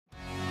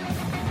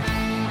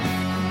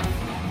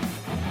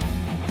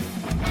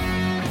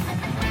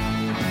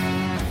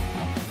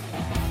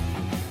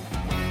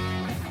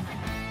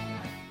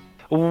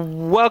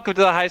Welcome to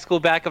the High School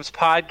Backups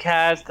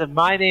Podcast.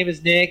 My name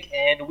is Nick,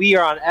 and we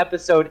are on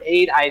episode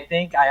 8. I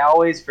think I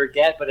always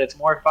forget, but it's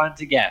more fun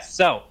to guess.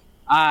 So,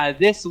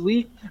 this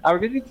week, we're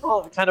going to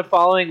be kind of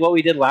following what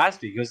we did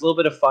last week. It was a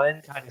little bit of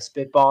fun, kind of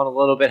spitballing a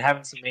little bit,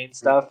 having some main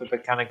stuff,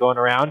 but kind of going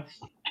around.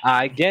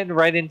 Getting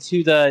right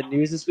into the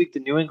news this week, the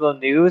New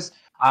England news.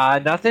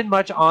 Nothing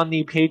much on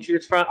the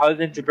Patriots front other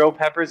than Jabril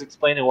Peppers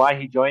explaining why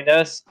he joined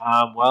us.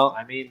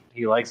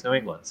 He likes New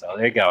England, so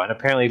there you go. And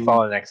apparently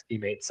following the next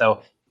teammate.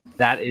 So,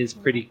 that is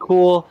pretty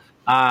cool.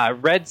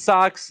 Red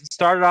Sox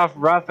started off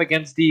rough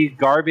against the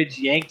garbage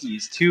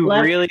Yankees.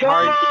 Hard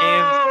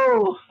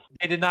games.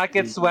 They did not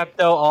get swept,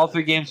 though. All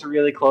 3 games were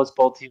really close.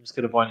 Both teams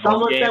could have won both games.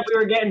 Someone said we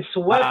were getting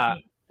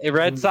swept. The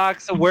Red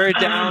Sox were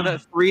down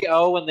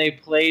 3-0 when they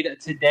played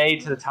today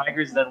to the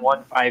Tigers, then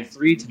won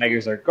 5-3.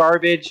 Tigers are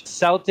garbage.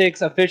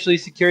 Celtics officially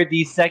secured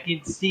the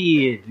 2nd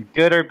seed.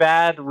 Good or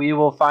bad, we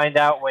will find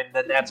out when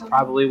the Nets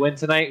probably win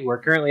tonight. We're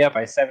currently up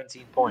by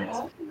 16 points.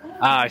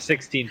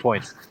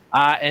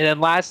 And then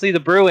lastly, the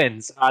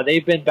Bruins.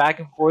 They've been back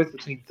and forth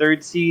between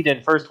 3rd seed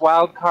and first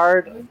wild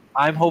card.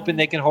 I'm hoping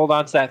they can hold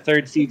on to that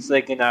 3rd seed so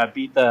they can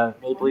beat the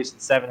Maple Leafs in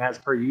 7 as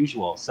per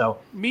usual. So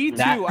me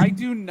too. I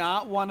do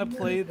not want to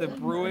play the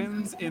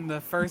Bruins in the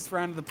first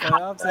round of the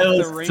playoffs.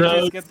 If the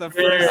Rangers get the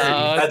first.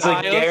 That's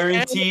a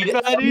guaranteed.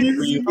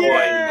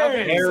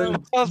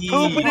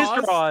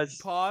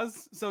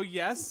 Pause. So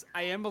yes,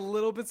 I am a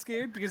little bit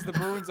scared because the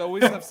Bruins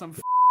always have some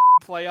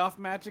playoff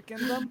magic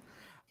in them.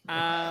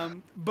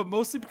 But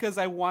mostly because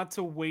I want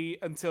to wait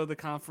until the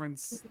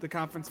conference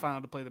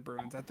final to play the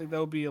Bruins. I think that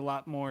would be a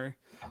lot more.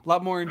 I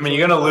mean,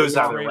 you're gonna lose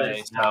either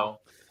way, so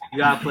You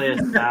gotta play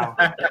us now.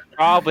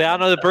 Probably. I don't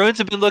know. The Bruins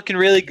have been looking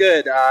really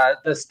good.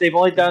 They've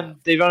done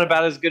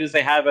about as good as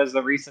they have as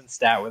the recent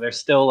stat, where they're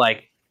still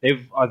like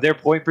their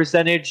point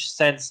percentage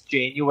since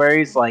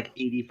January is like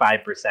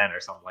 85% or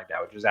something like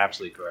that, which is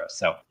absolutely gross.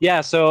 So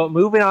yeah. So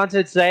moving on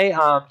to today,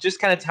 just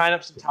kind of tying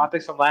up some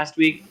topics from last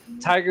week.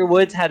 Tiger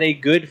Woods had a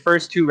good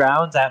first 2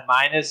 rounds at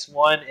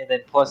 -1 and then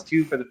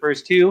 +2 for the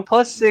first 2,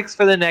 +6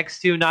 for the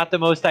next 2. Not the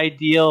most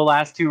ideal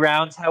last 2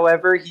 rounds.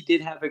 However, he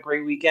did have a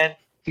great weekend.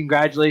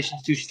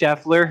 Congratulations to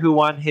Scheffler, who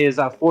won his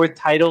 4th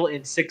title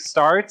in 6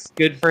 starts.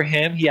 Good for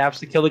him. He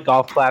absolutely killed a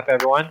golf clap,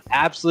 everyone.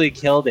 Absolutely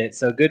killed it.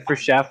 So good for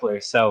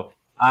Scheffler. So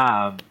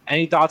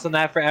any thoughts on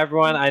that for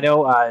everyone? I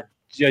know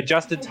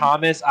Justin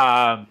Thomas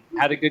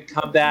had a good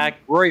comeback.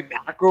 Rory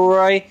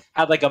McIlroy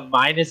had like a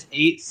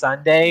 -8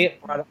 Sunday.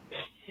 Brought it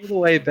all the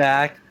way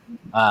back.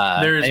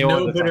 There is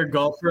no better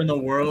golfer in the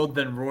world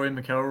than Rory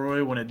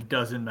McIlroy when it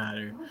doesn't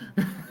matter.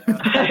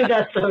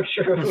 That's so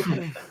true.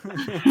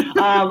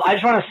 I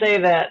just want to say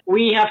that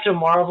we have to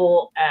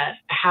marvel at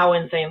how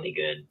insanely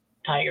good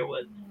Tiger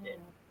Woods is.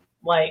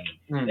 Like,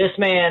 this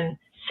man,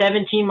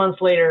 17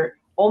 months later,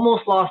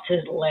 almost lost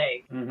his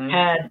leg,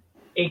 had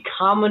a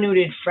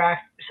comminuted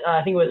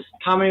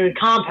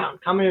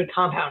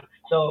compound.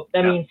 So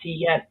that means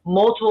he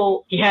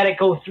had it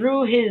go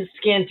through his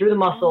skin, through the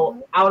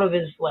muscle, out of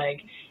his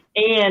leg,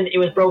 and it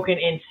was broken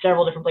in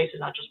several different places,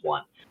 not just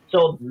one.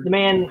 So the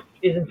man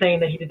is insane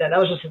that he did that. That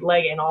was just his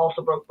leg, and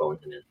also broke bones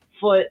in his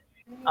foot.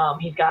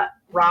 He's got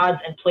rods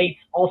and plates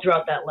all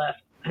throughout that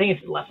left. I think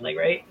it's his left leg,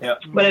 right? Yeah.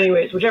 But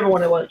anyways, whichever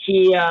one it was,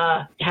 he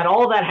had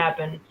all of that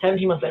happen.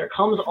 17 months later,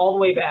 comes all the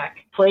way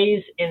back,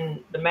 plays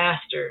in the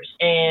Masters,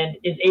 and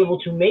is able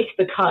to make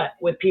the cut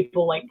with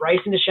people like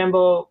Bryson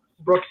DeChambeau,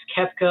 Brooks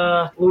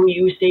Koepka, Louis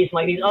Oosthuizen,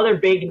 like these other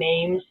big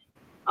names,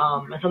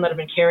 and some that have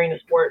been carrying the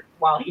sport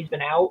while he's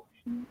been out,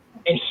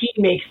 and he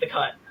makes the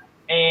cut.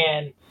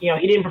 And,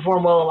 he didn't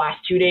perform well the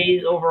last 2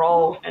 days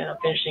overall, and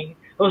finishing.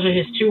 Those are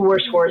his 2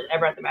 worst scores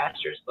ever at the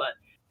Masters, but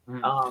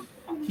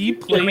he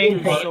played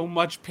in so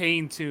much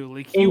pain too.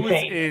 Like he was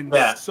in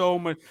so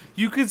much.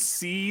 You could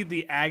see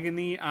the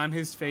agony on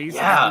his face.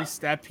 Yeah.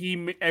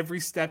 Every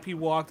step he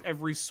walked,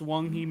 every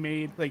swung he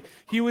made. Like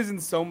he was in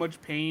so much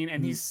pain,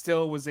 and he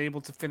still was able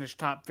to finish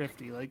top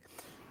 50. Like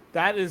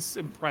that is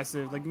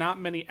impressive. Like not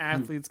many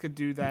athletes could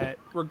do that,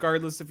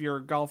 regardless if you're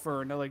a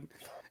golfer or no. Like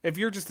if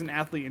you're just an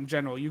athlete in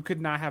general, you could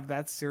not have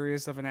that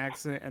serious of an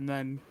accident and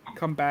then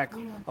come back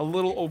a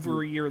little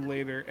over a year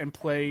later and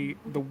play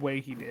the way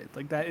he did.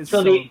 Like that is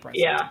so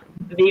impressive. Yeah.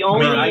 The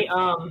only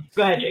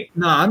go ahead, Jake.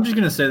 No, I'm just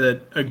gonna say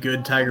that a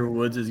good Tiger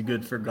Woods is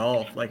good for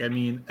golf. Like I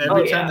mean,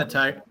 every time the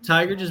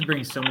Tiger just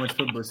brings so much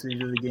publicity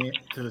to the game,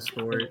 to the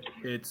sport.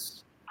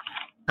 It's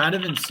kind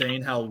of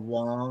insane how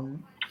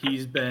long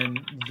he's been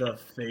the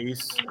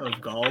face of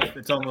golf.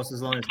 It's almost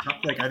as long as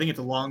I think it's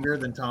longer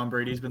than Tom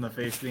Brady's been the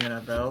face of the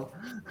NFL.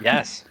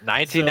 Yes,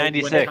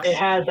 1996. It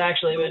has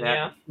actually been,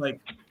 yeah. Like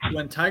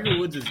when Tiger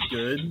Woods is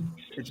good,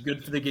 it's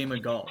good for the game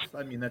of golf.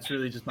 I mean, that's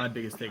really just my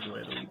biggest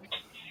takeaway of the week.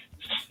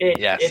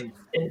 It's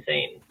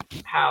insane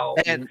how.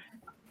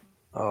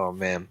 Oh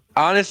man!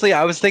 Honestly,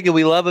 I was thinking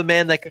we love a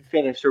man that can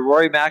finish. So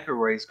Rory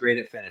McIlroy is great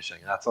at finishing.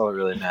 That's all that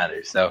really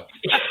matters. So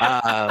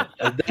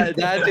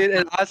that dude,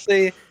 and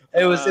honestly.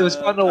 It was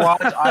fun to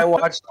watch. I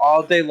watched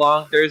all day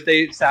long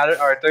Thursday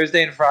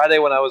and Friday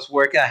when I was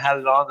working. I had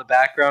it on in the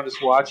background just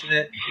watching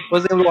it.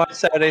 Wasn't able to watch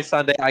Saturday,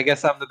 Sunday. I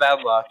guess I'm the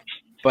bad luck.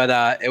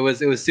 But it was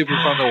super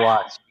fun to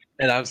watch,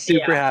 and I'm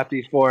super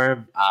happy for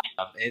him.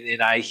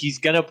 He's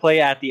gonna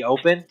play at the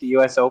Open, the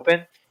U.S.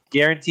 Open,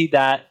 guaranteed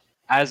that.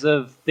 As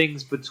of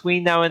things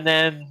between now and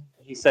then,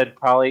 he said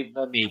probably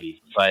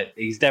maybe, but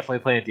he's definitely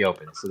playing at the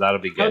Open, so that'll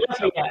be good.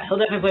 He'll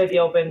definitely play at the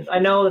Opens. I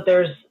know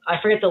that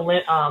I forget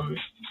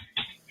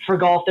for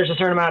golf, there's a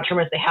certain amount of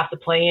tournaments they have to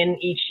play in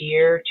each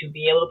year to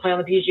be able to play on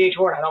the PGA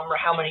Tour. I don't remember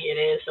how many it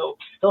is, so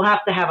they'll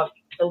have to have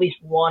at least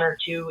one or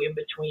two in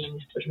between,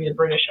 which would be the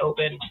British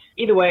Open.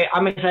 Either way,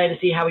 I'm excited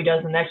to see how he does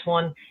in the next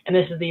one, and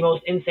this is the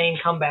most insane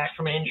comeback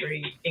from an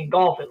injury in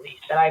golf, at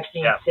least, that I've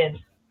seen since.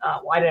 I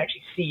didn't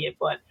actually see it,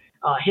 but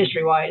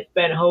history-wise,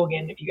 Ben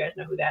Hogan, if you guys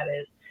know who that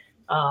is,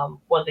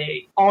 was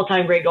a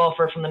all-time great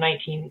golfer from the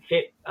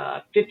 1950s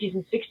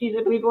and 60s,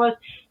 I believe it was.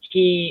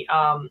 He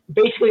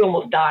basically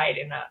almost died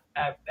in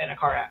a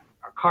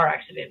car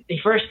accident. He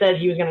first said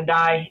he was going to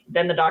die,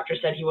 then the doctor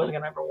said he wasn't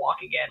going to ever walk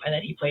again, and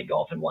then he played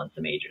golf and won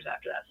some majors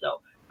after that.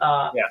 So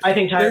I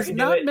think Tiger can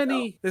do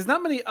it. There's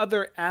not many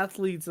other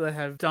athletes that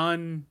have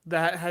done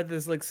that, had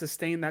this like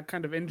sustain that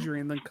kind of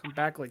injury and then come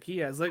back like he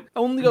has. Like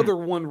only other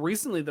one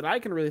recently that I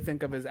can really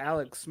think of is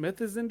Alex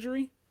Smith's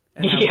injury.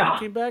 And how he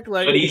came back,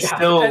 like, but he's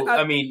still.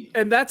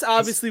 And that's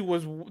obviously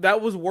was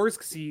worse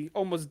because he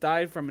almost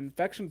died from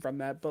infection from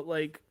that. But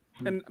like,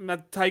 and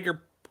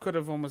Tiger could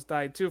have almost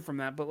died too from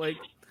that. But like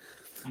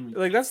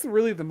that's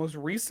really the most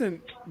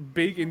recent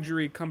big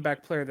injury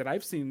comeback player that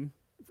I've seen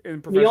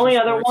in professional. The only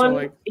other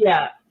sports,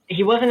 one,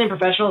 he wasn't in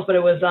professionals, but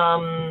it was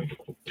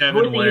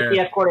Kevin Ware.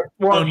 UCF quarter.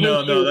 Well,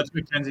 no, that's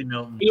Mackenzie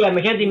Milton. Yeah,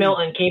 Mackenzie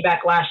Milton came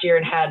back last year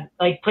and had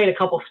played a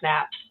couple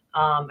snaps.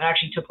 And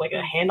actually took like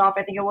a handoff,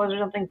 I think it was, or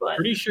something. But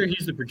pretty sure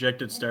he's the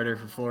projected starter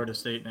for Florida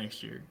State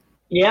next year.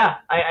 Yeah,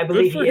 I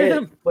believe he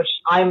is, which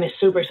I'm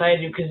super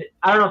excited to because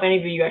I don't know if any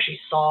of you actually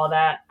saw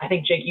that. I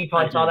think Jake, you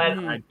probably saw that.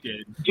 I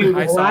did. Dude,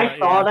 when I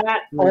saw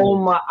that, oh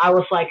my! I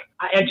was like,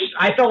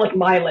 I felt like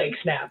my leg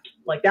snapped.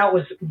 Like that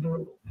was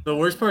brutal. The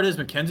worst part is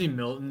Mackenzie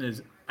Milton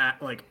is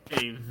at like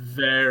a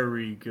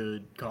very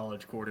good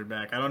college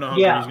quarterback. I don't know how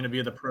good he's going to be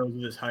at the pros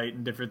with his height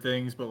and different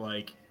things, but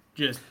like.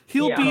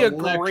 He'll be a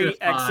great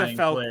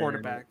XFL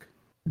quarterback.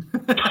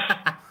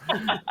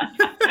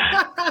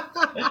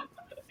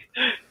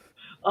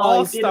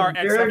 All-star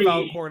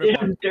XFL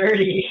quarterback.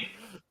 Dirty.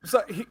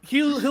 So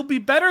he'll be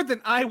better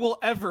than I will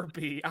ever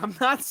be. I'm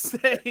not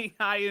saying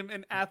I am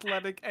an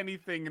athletic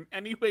anything in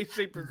any way,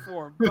 shape, or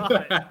form.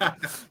 But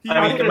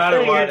no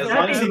matter what, as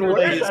long as he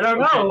plays, I don't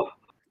know.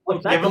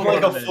 Give him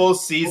like a full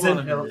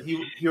season,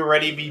 he'll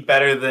already be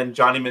better than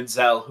Johnny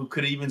Manziel, who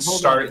could even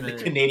start in the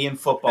Canadian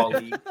Football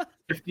League.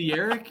 If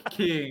D'Eriq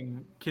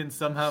King can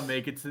somehow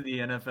make it to the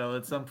NFL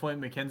at some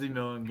point, Mackenzie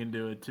Milton can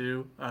do it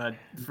too.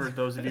 For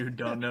those of you who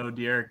don't know,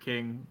 D'Eriq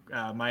King,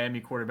 Miami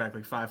quarterback,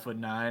 like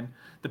 5'9".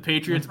 The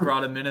Patriots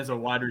brought him in as a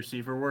wide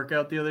receiver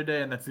workout the other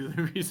day, and that's the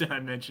only reason I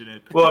mention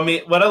it. Well, I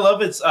mean, what I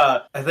love is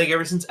I think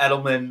ever since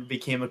Edelman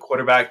became a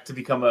quarterback to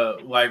become a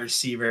wide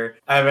receiver,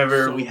 I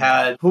remember we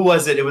had, who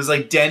was it? It was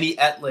like Danny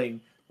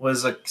Etling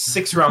was a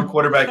 6th-round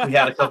quarterback we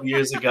had a couple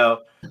years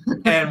ago.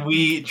 And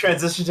we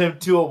transitioned him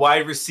to a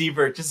wide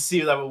receiver just to see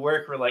if that would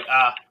work. We're like,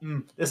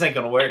 this ain't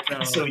going to work.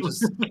 So we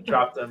just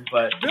dropped him.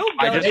 But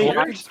I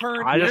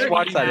just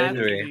watched that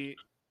injury.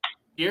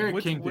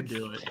 D'Eriq King could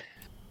do it.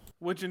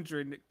 Which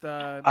injury?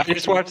 I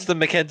just watched the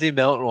Mackenzie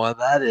Milton one.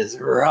 That is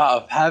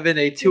rough. Having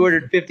a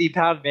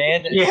 250-pound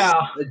man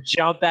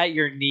jump at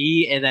your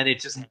knee, and then it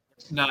just...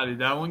 Nah, dude,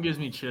 that one gives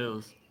me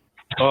chills.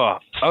 Oh,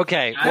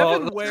 okay.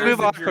 Well, let's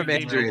move on from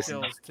injuries.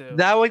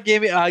 That one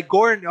gave me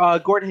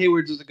Gordon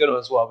Hayward was a good one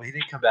as well, but he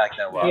didn't come back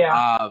that well.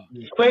 Yeah.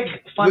 Quick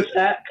fun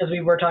stat, because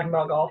we were talking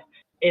about golf,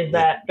 is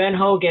that Ben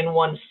Hogan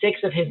won 6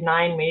 of his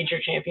 9 major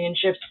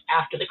championships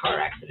after the car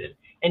accident,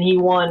 and he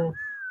won.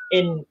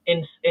 In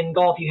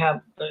golf, you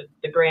have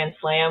the Grand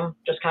Slam,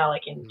 just kind of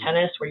like in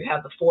tennis, where you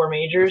have the 4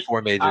 majors.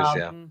 4 majors,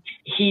 yeah.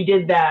 He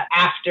did that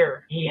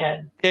after he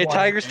had. Yeah,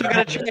 Tiger's still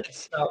got a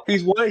chance. So,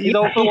 he's still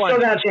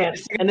got a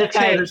chance, and this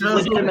guy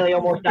legitimately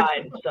almost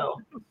died. So,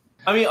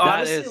 I mean,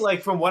 honestly,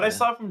 like from what I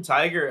saw from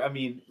Tiger, I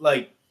mean,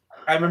 like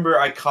I remember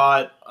I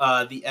caught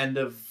the end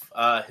of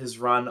his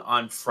run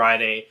on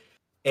Friday,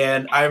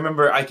 and I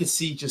remember I could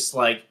see just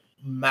like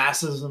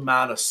massive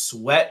amount of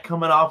sweat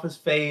coming off his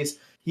face.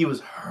 He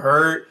was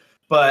hurt.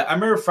 But I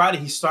remember Friday,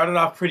 he started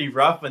off pretty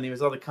rough, and he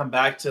was able to come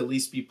back to at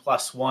least be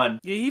 +1.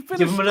 Yeah, he finished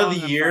give him another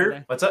strong year. on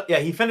Friday. What's up? Yeah,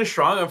 he finished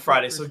strong on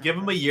Friday. So give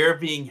him a year of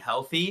being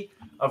healthy,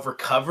 of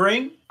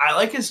recovering. I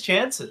like his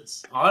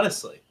chances,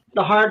 honestly.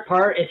 The hard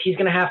part is he's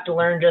going to have to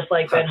learn just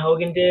like Ben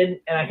Hogan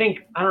did. And I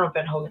don't know if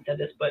Ben Hogan said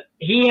this, but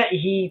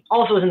he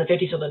also was in the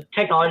 50s, so the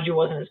technology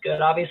wasn't as good,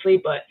 obviously.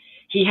 But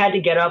he had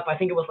to get up, I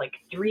think it was like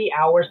 3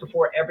 hours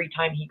before every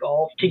time he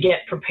golfed to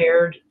get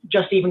prepared,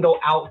 just to even go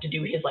out to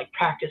do his like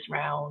practice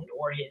round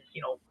or his,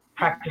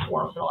 practice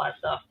warm-ups and all that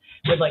stuff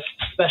with like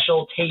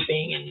special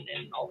taping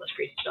and all this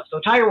crazy stuff. So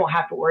Tiger won't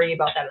have to worry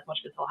about that as much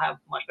because he'll have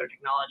much better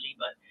technology.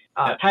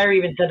 But Tiger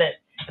even said that,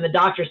 and the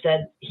doctor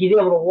said he's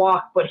able to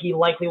walk, but he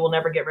likely will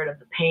never get rid of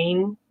the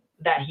pain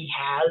that he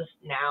has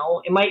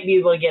now. It might be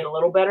able to get a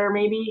little better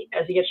maybe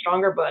as he gets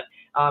stronger, but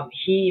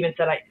he even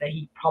said that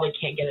he probably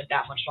can't get it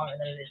that much stronger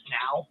than it is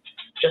now,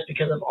 just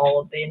because of all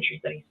of the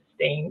injuries that he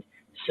sustained.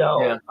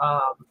 So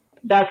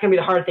that's going to be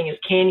the hard thing, is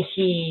can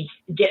he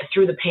get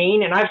through the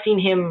pain? And I've seen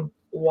him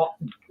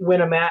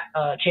win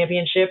a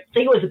championship. I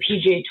think it was the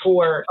PGA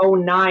Tour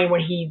 09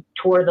 when he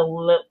tore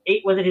was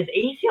it his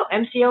ACL,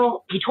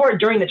 MCL? He tore it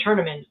during the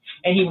tournament,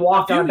 and he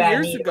walked on a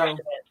bad knee.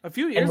 A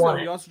few years ago,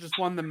 he also just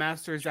won the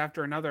Masters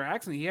after another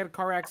accident. He had a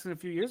car accident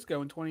a few years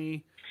ago in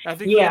 20. I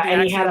think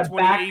and he had a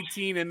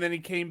 2018, and then he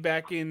came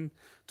back in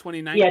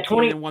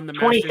 2019 and won the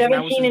Masters.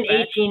 2017 and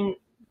 18.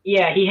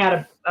 Yeah, he had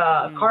a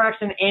car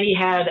accident, and he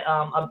had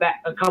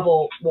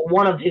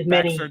one of his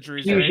many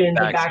fusions and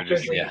back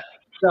surgery. Yeah.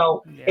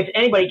 So if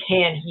anybody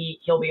can,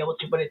 he'll be able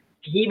to. But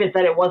he even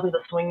said it wasn't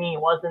the swinging,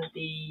 it wasn't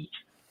the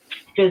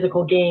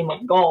physical game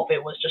of golf.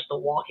 It was just the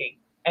walking,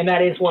 and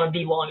that is one of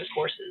the longest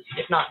courses,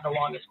 if not the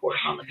longest course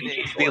on the PGA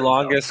Tour. It's the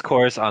longest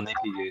course on the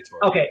PGA Tour.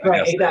 Okay,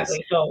 right,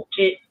 exactly. So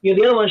the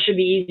other one should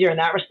be easier in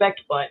that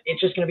respect, but it's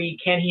just going to be,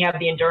 can he have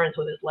the endurance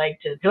with his leg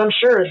to? Because I'm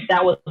sure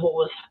that was what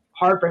was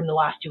hard for him the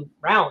last two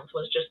rounds,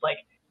 was just like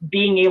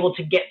being able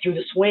to get through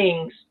the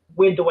swings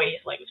with the way his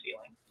leg was feeling.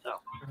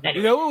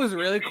 You know what was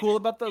really cool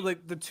about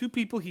the two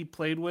people he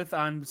played with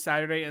on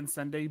Saturday and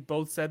Sunday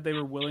both said they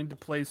were willing to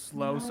play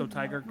slow so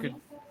Tiger could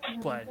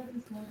play.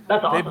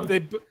 That's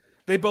awesome.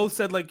 They both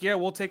said, like, yeah,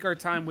 we'll take our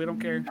time, we don't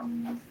care,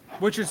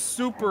 which is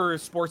super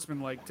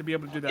sportsmanlike to be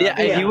able to do that.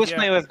 Yeah, he was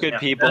playing with good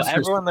people.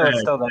 Everyone that was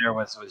still there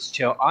was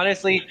chill.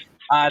 Honestly,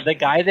 the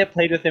guy that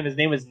played with him, his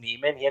name was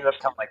Neiman. He ended up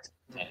coming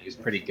he was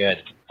pretty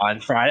good on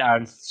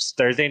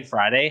Thursday and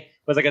Friday.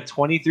 Was like a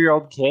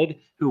 23-year-old kid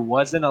who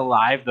wasn't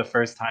alive the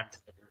first time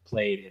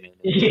played in it.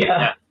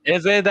 Yeah.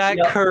 Isn't that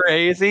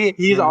crazy?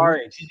 He's our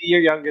age. He's a year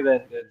younger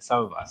than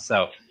some of us.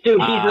 So, dude,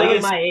 he's literally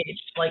my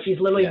age. Like, he's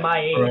literally my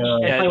age.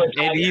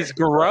 And he's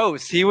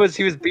gross. He was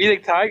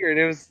beating Tiger, and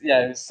it was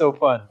so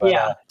fun.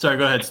 But, sorry,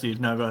 go ahead, Steve.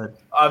 No, go ahead.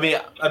 I mean,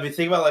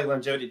 think about like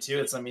longevity too.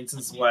 It's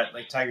since what,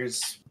 like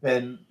Tiger's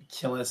been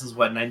killing it since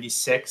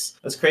 96.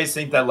 It's crazy to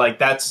think that like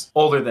that's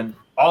older than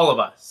all of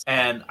us.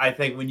 And I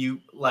think when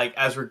you like,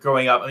 as we're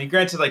growing up, I mean,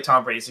 granted, like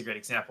Tom Brady's a great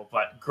example,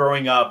 but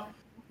growing up,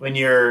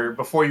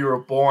 before you were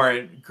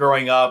born,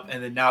 growing up,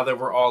 and then now that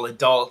we're all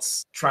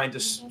adults trying to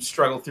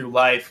struggle through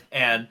life,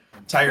 and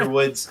Tiger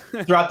Woods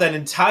throughout that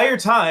entire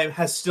time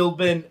has still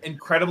been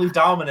incredibly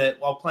dominant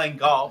while playing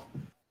golf.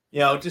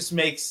 It just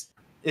makes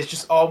it's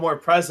just all more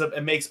impressive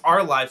and makes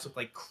our lives look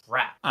like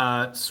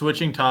crap.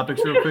 Switching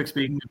topics real quick,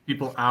 speaking of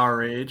people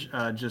our age,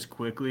 just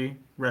quickly,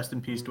 rest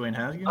in peace, Dwayne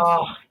Haskins.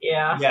 Oh,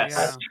 yeah. Yes.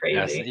 That's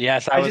crazy.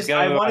 Yes, I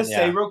want to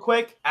say real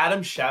quick,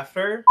 Adam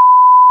Schefter,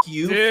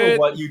 you for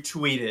what you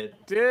tweeted.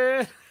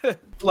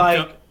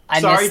 Like,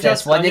 I missed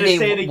this. What did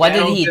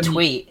he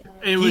tweet?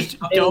 It was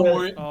don't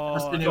worry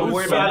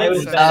about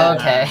it. Oh,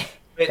 okay.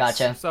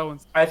 Gotcha. So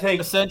I think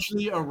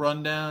essentially a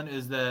rundown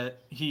is that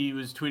he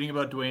was tweeting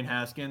about Dwayne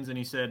Haskins, and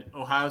he said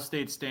Ohio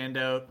State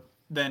standout,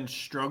 then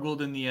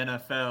struggled in the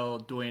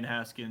NFL. Dwayne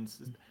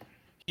Haskins.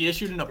 He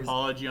issued an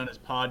apology on his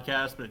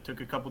podcast, but it took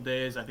a couple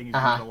days. I think he's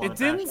a lot It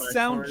didn't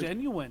sound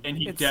genuine. And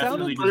he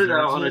definitely put it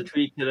out on a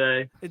tweet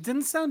today. It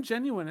didn't sound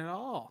genuine at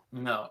all.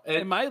 No.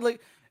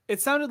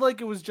 It sounded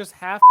like it was just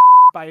half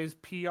by his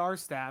PR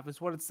staff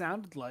is what it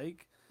sounded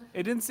like.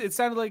 It didn't. It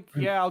sounded like,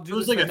 I'll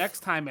do this the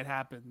next time it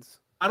happens.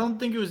 I don't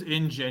think it was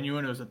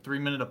ingenuine. It was a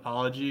 3-minute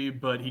apology,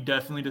 but he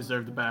definitely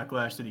deserved the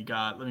backlash that he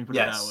got. Let me put it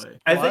that way.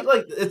 I think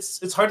like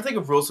it's hard to think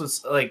of rules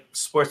with like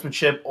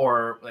sportsmanship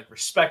or like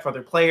respect for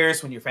other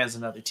players when you're fans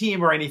of another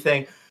team or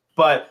anything.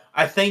 But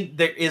I think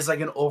there is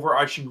like an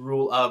overarching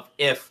rule of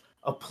if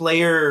a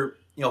player,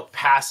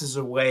 passes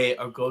away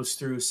or goes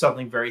through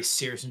something very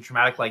serious and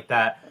traumatic like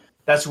that,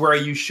 that's where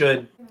you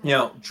should,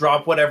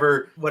 drop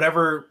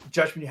whatever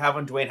judgment you have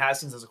on Dwayne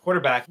Haskins as a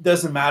quarterback. It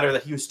doesn't matter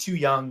that he was too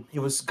young. He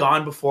was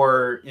gone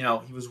before,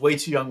 he was way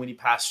too young when he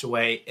passed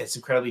away. It's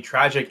incredibly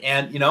tragic.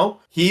 And,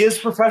 he is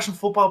a professional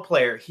football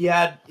player. He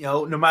had,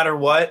 no matter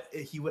what,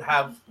 he would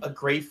have a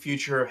great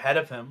future ahead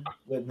of him,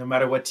 no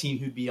matter what team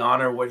he'd be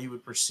on or what he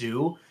would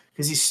pursue,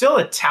 because he's still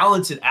a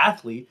talented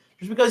athlete.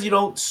 Just because you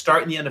don't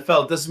start in the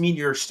NFL doesn't mean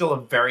you're still a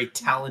very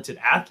talented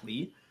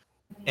athlete.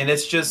 And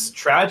it's just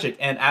tragic.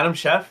 And Adam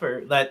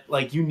Schefter, that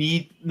like you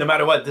need, no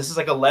matter what, this is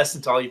like a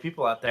lesson to all you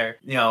people out there.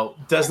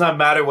 Does not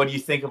matter what you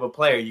think of a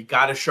player. You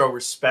got to show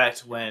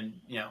respect when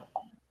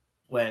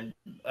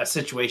a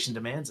situation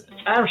demands it.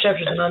 Adam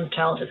Schefter's an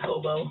untalented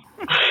hobo.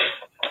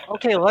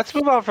 Okay, let's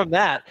move on from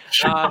that.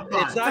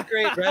 It's not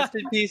great. Rest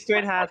in peace,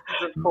 Dwayne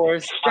Haskins, of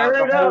course.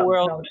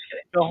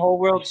 The whole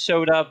world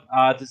showed up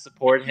to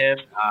support him,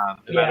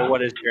 no matter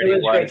what his journey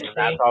was. And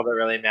that's all that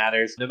really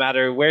matters. No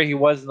matter where he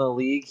was in the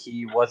league,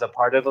 he was a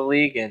part of the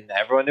league, and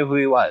everyone knew who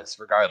he was,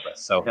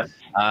 regardless. So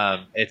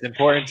it's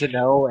important to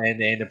know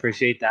and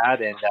appreciate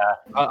that. And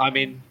I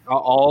mean,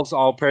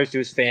 all prayers to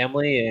his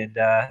family and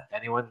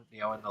anyone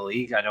in the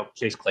league. I know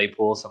Chase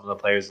Claypool, some of the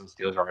players in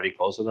Steelers are already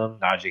close with him.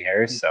 Najee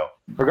Harris. So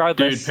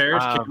regardless. Dude,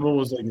 Paris Campbell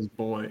was like his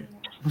boy.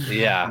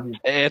 Yeah,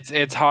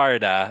 it's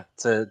hard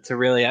to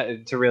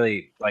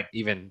really like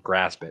even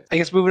grasp it. I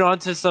guess moving on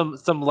to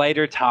some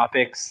lighter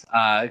topics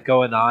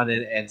going on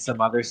and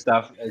some other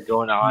stuff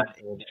going on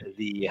in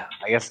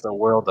the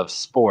world of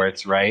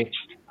sports, right?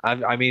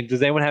 I mean,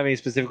 does anyone have any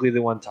specifically they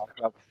want to talk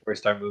about before we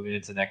start moving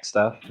into next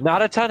stuff?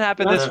 Not a ton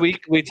happened this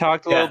week. We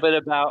talked a little bit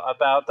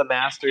about the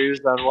Masters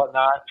and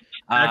whatnot.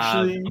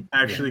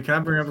 Actually, can I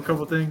bring up a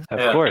couple things?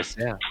 Of course,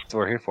 yeah. That's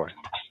what we're here for.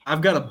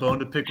 I've got a bone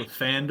to pick with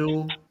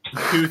FanDuel.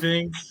 Two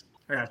things.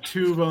 I got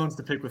 2 bones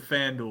to pick with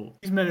FanDuel.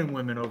 These men and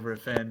women over at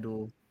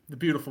FanDuel, the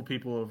beautiful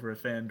people over at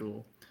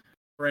FanDuel,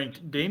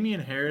 ranked Damian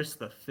Harris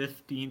the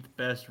 15th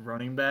best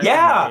running back in the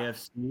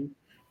AFC.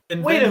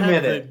 And wait a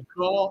minute.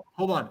 Hold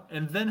on.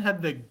 And then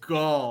had the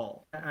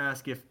gall to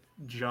ask if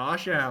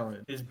Josh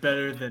Allen is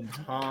better than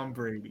Tom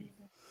Brady.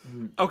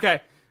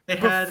 Okay.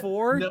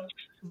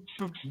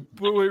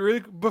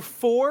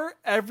 Before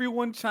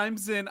everyone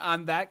chimes in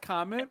on that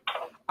comment,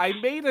 I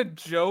made a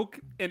joke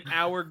in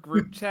our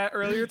group chat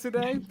earlier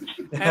today.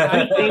 And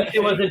I think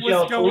it was a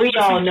joke. We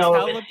all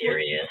know it was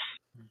serious.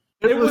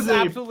 It was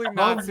absolutely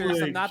not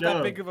serious. I'm not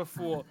that big of a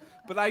fool.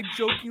 But I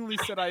jokingly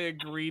said I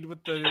agreed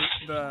with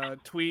the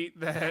tweet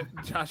that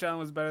Josh Allen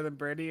was better than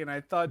Brady, and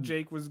I thought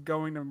Jake was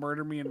going to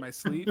murder me in my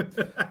sleep.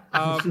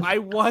 I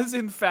was,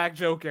 in fact,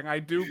 joking. I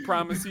do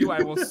promise you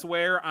I will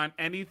swear on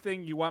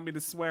anything you want me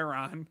to swear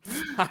on.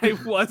 I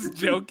was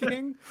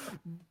joking,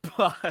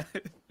 but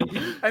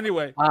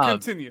anyway,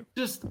 continue.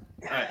 Just,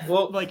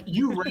 like,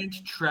 you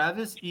ranked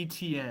Travis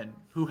Etienne,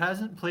 who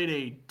hasn't played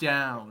a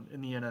down in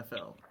the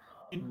NFL.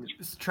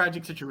 It's a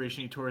tragic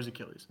situation. He tore his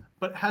Achilles,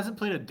 but hasn't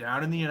played a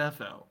down in the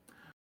NFL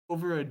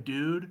over a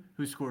dude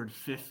who scored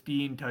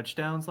 15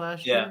 touchdowns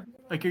last year.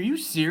 Like, are you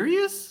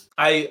serious?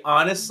 I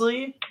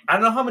honestly, I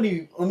don't know how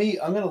many.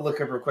 I'm gonna look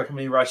up real quick how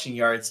many rushing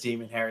yards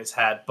Damian Harris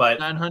had, but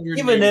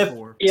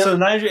 984. So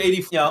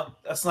 980,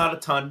 that's not a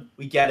ton.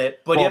 We get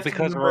it, but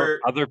because we're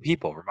other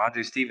people,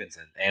 Ramondre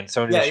Stevenson and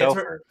Sony Michel.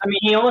 I mean,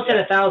 he almost hit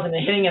 1,000,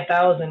 and hitting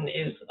 1,000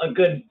 is a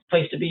good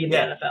place to be in the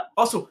NFL.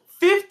 Also,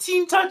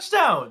 15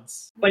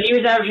 touchdowns. But he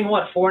was averaging,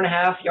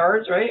 4.5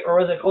 yards, right? Or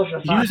was it closer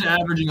to 5? He was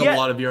averaging a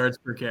lot of yards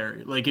per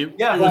carry. Like, he's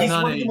one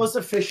of the most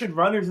efficient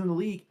runners in the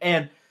league.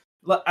 And,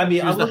 I mean,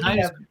 he was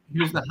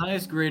the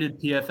highest graded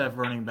PFF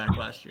running back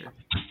last year.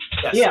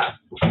 Yes. Yeah,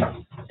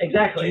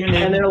 exactly.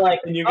 And they're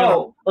like,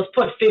 let's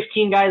put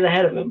 15 guys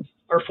ahead of him.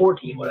 Or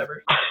 14,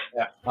 whatever.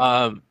 Yeah.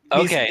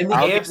 Okay. In the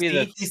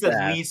AFC, he's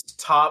at least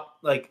top,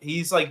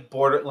 he's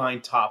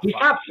borderline top 5. He's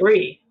top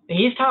 3.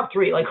 He's top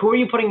 3. Like, who are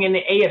you putting in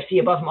the AFC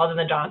above him other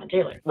than Jonathan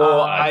Taylor?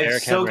 Well, I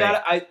still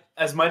got it.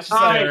 As much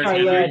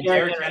as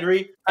Derrick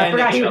Henry. I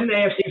forgot he was in the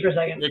AFC for a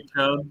second.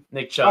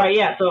 Nick Chubb. All right,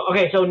 yeah.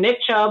 So Nick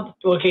Chubb.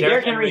 Okay,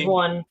 Derrick Henry's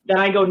 1. Then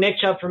I go Nick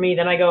Chubb for me.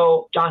 Then I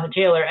go Jonathan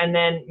Taylor, and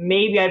then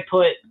maybe I'd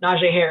put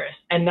Najee Harris,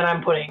 and then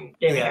I'm putting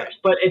Damian Harris.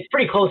 But it's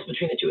pretty close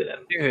between the two of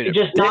them. Dude,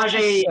 just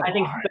Najee, I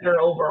think, is better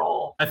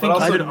overall. I think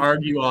I would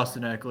argue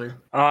Austin Eckler.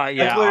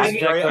 Yeah,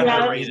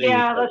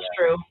 that's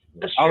true.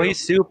 Oh, he's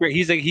super.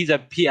 He's a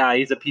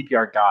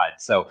PPR god.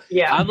 So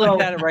I'm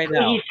looking at it right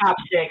now. He's top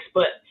 6,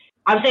 but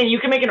I'm saying you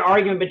can make an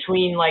argument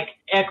between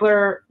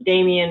Eckler,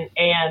 Damian,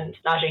 and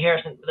Najee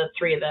Harrison, the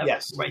 3 of them.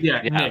 Yes. Right.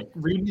 Yeah. Nick,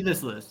 read me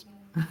this list.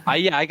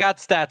 I got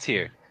stats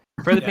here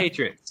for the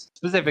Patriots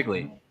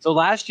specifically. So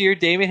last year,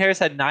 Damian Harris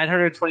had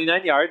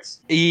 929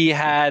 yards. He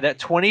had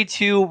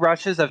 22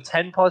 rushes of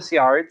 10 plus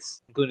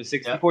yards, including a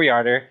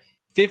 64-yarder.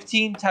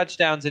 15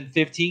 touchdowns in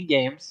 15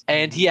 games,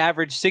 and he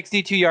averaged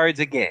 62 yards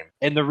a game.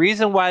 And the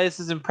reason why this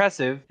is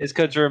impressive is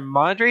because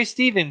Ramondre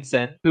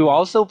Stevenson, who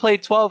also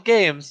played 12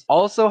 games,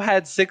 also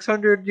had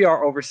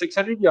over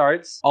 600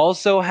 yards,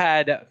 also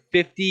had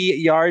 50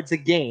 yards a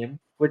game,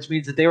 which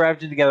means that they were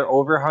averaging together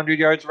over 100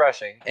 yards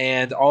rushing,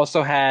 and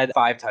also had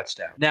 5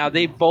 touchdowns. Now,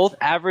 they both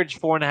averaged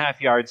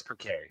 4.5 yards per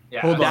carry. Yeah.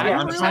 Hold on. I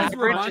didn't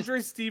realize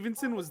Ramondre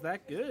Stevenson was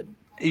that good.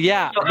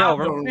 Yeah,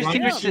 Ramondre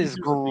Stevenson is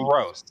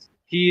gross.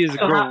 He is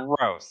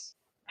gross.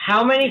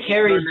 How many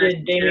carries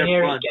did Damian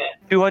Harris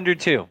get?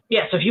 202.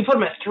 Yeah, so if you put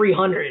him at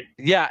 300.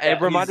 Yeah, and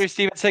Ramondre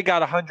Stevenson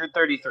got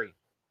 133.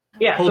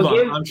 Yeah, Hold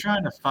on. I'm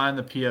trying to find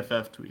the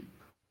PFF tweet.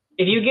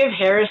 If you give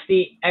Harris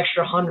the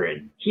extra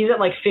 100, he's at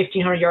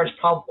 1,500 yards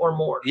or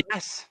more.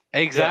 Yes,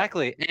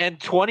 exactly. Yeah.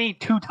 And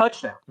 22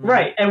 touchdowns.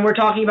 Right, and we're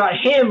talking about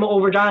him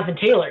over Jonathan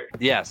Taylor.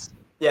 Yes.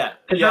 Yeah.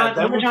 Because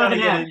Jonathan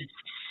had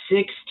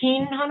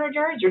 1,600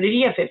 yards, or did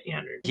he have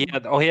 1,500? He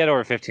had over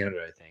 1,500,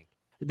 I think.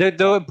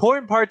 The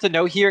important part to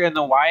note here, and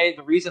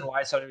the reason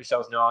why Sony Michel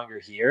is no longer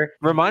here,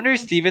 Ramondre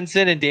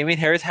Stevenson and Damian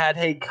Harris had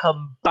a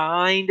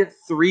combined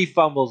 3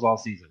 fumbles all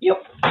season. Yep.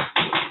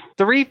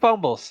 3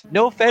 fumbles.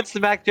 No offense to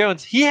Mac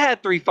Jones. He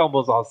had 3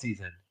 fumbles all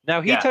season.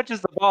 Now, he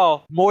touches the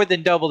ball more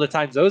than double the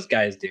times those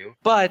guys do.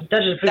 But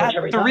that's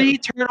 3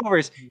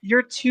 turnovers.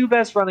 Your 2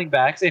 best running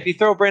backs, if you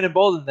throw Brandon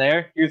Bolden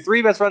there, your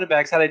 3 best running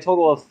backs had a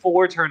total of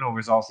 4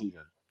 turnovers all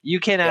season. You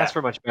can't ask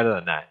for much better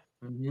than that.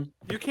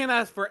 You can't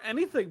ask for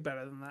anything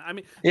better than that. I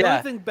mean, the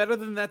only thing better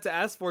than that to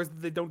ask for is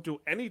that they don't do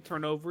any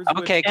turnovers.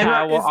 Okay,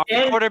 Kyle. Well,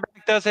 our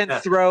quarterback doesn't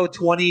throw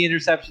 20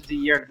 interceptions a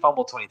year and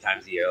fumble 20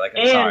 times a year. Like,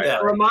 I'm sorry.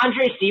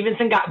 Ramondre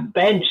Stevenson got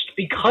benched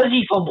because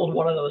he fumbled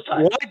one of those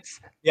times. What?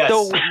 Yes.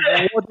 So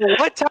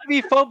what time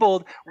he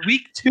fumbled,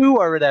 week 2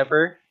 or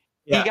whatever,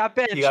 he got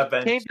benched.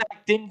 Came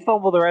back, didn't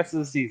fumble the rest of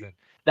the season.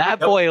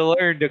 That boy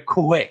learned to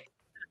quit.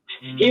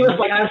 He was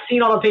like, I've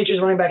seen all the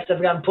Patriots running backs that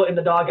have gotten put in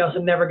the doghouse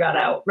and never got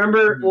out.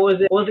 Remember, what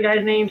was the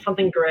guy's name?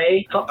 Something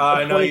Gray?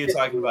 I know what you're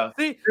talking about.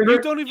 See, you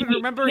don't even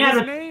remember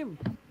his name.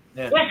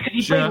 Yeah. Yes,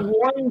 because he played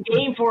one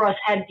game for us.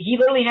 He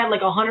literally had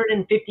like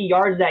 150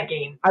 yards that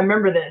game. I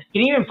remember this. He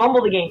didn't even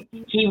fumble the game.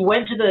 He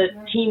went to the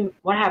team.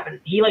 What happened?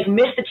 He like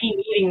missed the team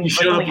meeting. He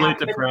showed up late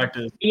to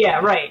practice. Yeah,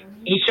 right.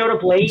 He showed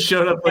up late.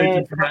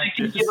 To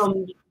practice. Give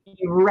him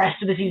the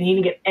rest of the season. He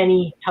didn't get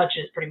any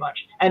touches, pretty much.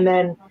 And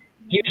then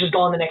he was just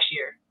gone the next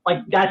year.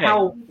 Like, that's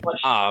how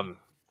much.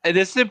 And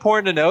this is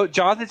important to note.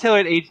 Jonathan Taylor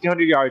had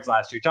 1,800 yards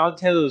last year. Jonathan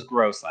Taylor was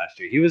gross last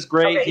year. He was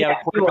great. He had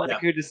a quarterback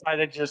who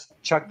decided to just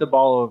chuck the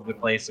ball over the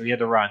place, so he had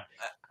to run.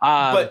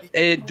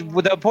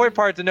 The important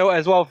part to note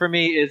as well for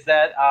me is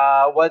that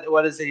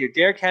what is it here?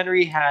 Derrick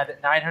Henry had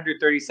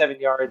 937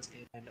 yards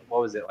in,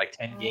 what was it, like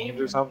 10 games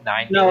or something?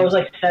 9 games? No, it was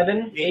like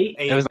 7, 8.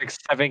 It was like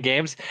 7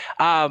 games.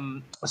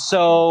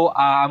 So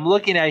I'm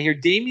looking at here.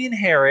 Damian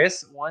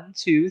Harris, 1,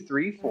 2,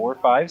 3, 4,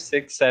 5,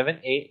 6, 7,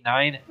 8,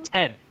 9,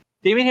 10.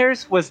 Damian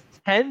Harris was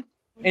 10th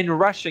in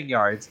rushing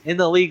yards in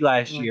the league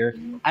last year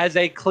as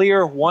a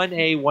clear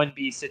 1A,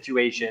 1B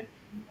situation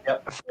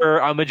for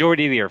a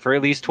majority of the year, for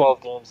at least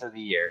 12 games of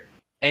the year.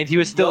 And he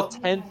was still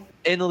 10th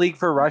in the league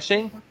for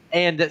rushing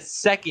and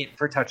 2nd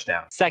for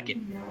touchdowns.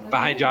 2nd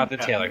behind Jonathan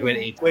Taylor, who had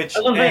 8. That's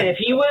what I'm saying. If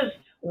he was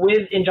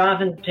in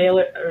Jonathan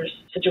Taylor's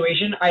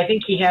situation, I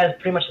think he has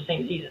pretty much the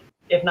same season,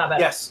 if not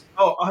better. Yes.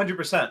 Oh,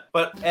 100%.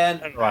 I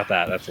don't know about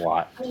that. That's a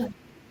lot.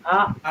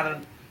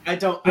 I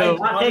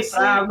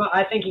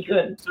think he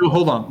could. So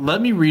hold on.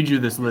 Let me read you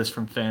this list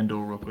from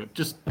FanDuel real quick.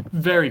 Just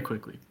very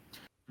quickly.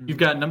 You've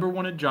got number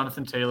 1 at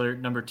Jonathan Taylor,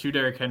 number 2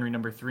 Derrick Henry,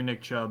 number 3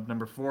 Nick Chubb,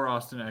 number 4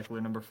 Austin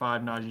Eckler, number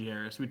 5 Najee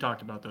Harris. We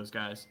talked about those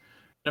guys.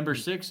 Number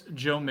 6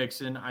 Joe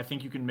Mixon. I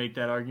think you can make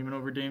that argument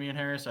over Damian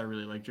Harris. I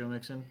really like Joe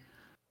Mixon.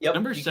 Yep,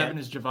 number 7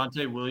 is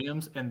Javonte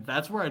Williams, and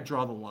that's where I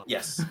draw the line.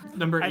 Yes.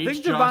 Number 8 I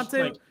think Josh,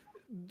 Javonte.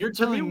 You're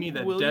telling me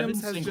that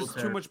Williams Devin has Singletary just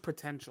too much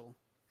potential.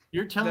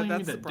 You're telling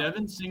me that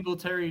Devin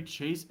Singletary,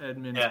 Chase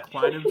Edmonds,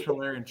 Clyde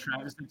Edwards-Helaire, and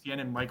Travis Etienne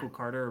and Michael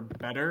Carter are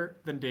better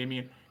than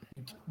Damian?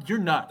 You're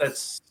nuts.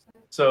 That's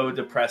so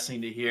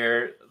depressing to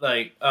hear.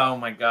 Like, oh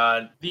my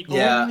God. The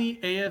only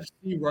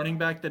AFC running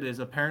back that is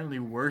apparently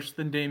worse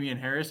than Damian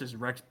Harris is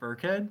Rex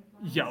Burkhead?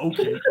 Yeah,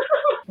 okay.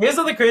 Here's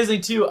something crazy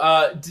too.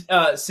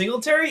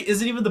 Singletary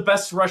isn't even the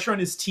best rusher on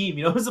his team.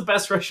 You know who's the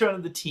best rusher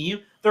on the team?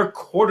 Their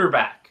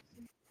quarterback.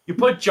 You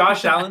put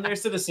Josh Allen there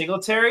instead of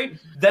Singletary,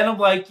 then I'm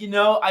like,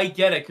 I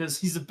get it because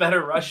he's a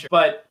better rusher.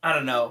 But I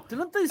don't know.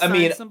 Didn't they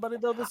sign somebody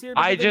though this year?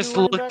 I just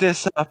looked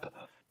this up.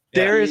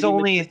 There is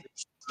only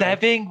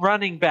 7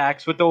 running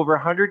backs with over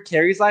 100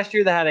 carries last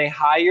year that had a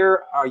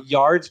higher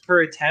yards per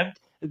attempt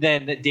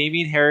than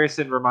Damian Harris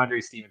and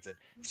Ramondre Stevenson.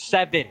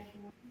 7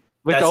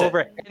 with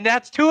and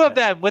that's 2 of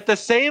them with the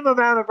same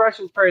amount of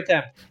rushes per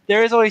attempt.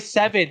 There is only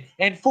 7,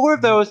 and 4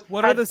 of those had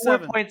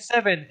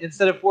 4.7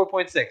 instead of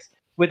 4.6.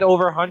 With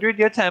over 100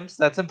 attempts,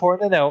 that's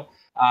important to know.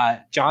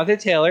 Jonathan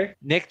Taylor,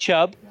 Nick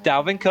Chubb,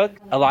 Dalvin Cook,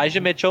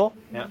 Elijah Mitchell,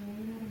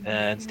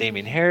 and it's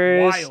Damian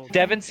Harris. Wild.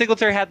 Devin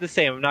Singletary had the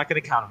same. I'm not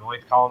going to count him. I'm only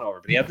calling over,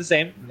 but he had the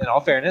same, in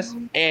all fairness.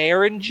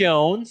 Aaron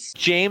Jones,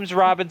 James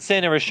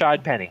Robinson, and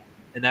Rashad Penny.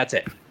 And that's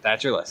it.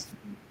 That's your list.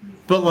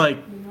 But,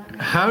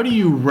 how do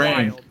you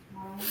rank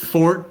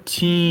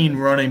 14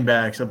 running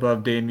backs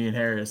above Damian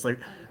Harris?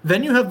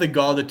 Then you have the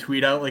gall to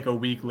tweet out, a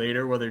week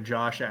later, whether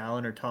Josh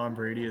Allen or Tom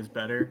Brady is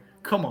better.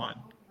 Come on.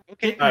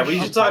 Okay, all right, we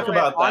should talk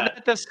about that. On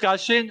that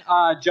discussion,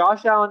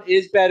 Josh Allen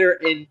is better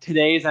in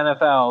today's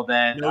NFL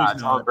than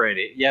Tom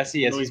Brady. Yes,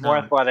 he is. He's more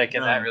athletic,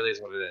 and that really is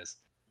what it is.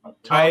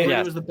 Tom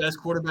Brady was the best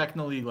quarterback in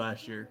the league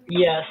last year.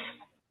 Yes.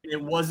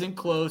 It wasn't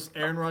close.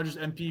 Aaron Rodgers'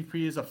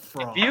 MVP is a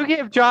fraud. If you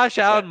give Josh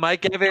Allen,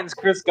 Mike Evans,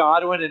 Chris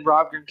Godwin, and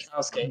Rob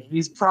Gronkowski,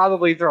 he's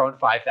probably throwing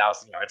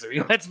 5,000 yards. I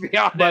mean, let's be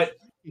honest. But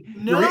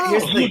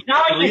he's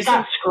not like he's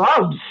got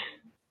scrubs.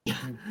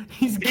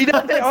 He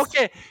doesn't.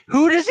 Okay,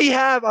 who does he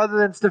have other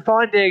than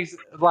Stephon Diggs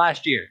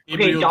last year?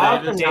 Okay,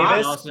 Dawson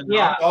Knox.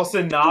 Yeah,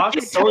 Dawson Knox.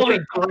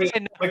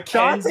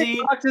 McKenzie.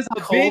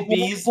 Cole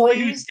Beasley,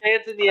 who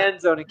stands in the end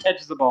zone and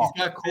catches the ball.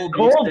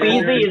 Cole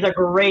Beasley is a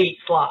great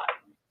slot.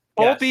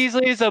 Cole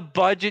Beasley is a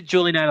budget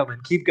Julian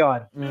Edelman. Keep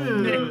going.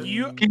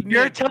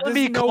 You're telling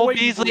me Cole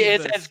Beasley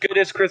is as good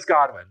as Chris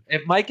Godwin.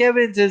 If Mike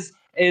Evans is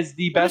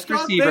the best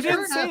receiver. They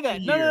didn't say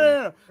that.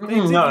 No.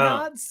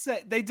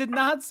 They did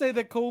not say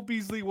that Cole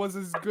Beasley was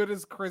as good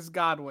as Chris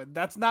Godwin.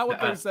 That's not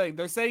what they're saying.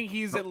 They're saying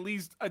he's at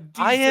least a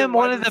decent I am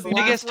one of the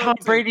biggest Tom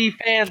Brady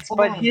fans,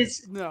 but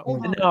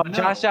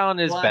Josh Allen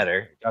is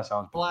better. Josh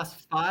Allen. The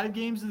last 5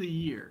 games of the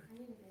year,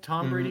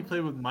 Tom Brady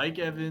played with Mike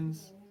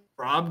Evans,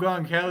 Rob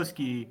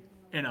Gronkowski,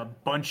 and a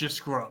bunch of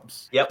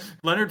scrubs. Yep.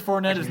 Leonard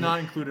Fournette is not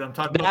included. I'm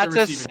talking about the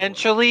That's receiving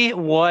essentially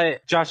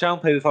what Josh Allen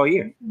played with all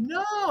year.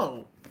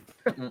 No.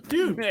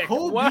 Dude, Nick,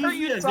 Cole what are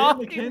Beasley, you Isaiah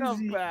talking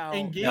McKenzie, about?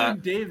 and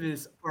Gabe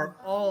Davis are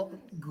all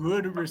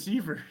good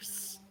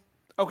receivers.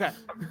 Okay.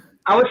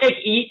 I would take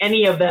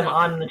any of them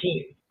on the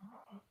team.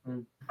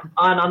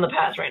 On the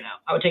pass right now.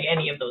 I would take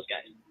any of those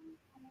guys.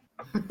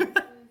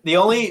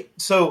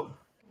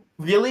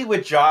 Really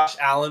with Josh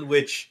Allen,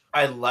 which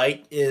I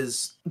like,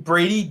 is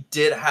Brady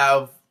did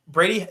have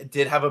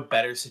a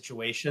better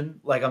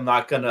situation. Like, I'm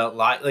not gonna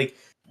lie. Like,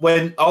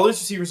 when all his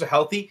receivers are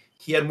healthy,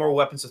 he had more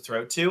weapons to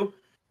throw to.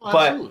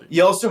 But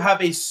you also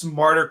have a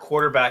smarter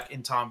quarterback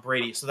in Tom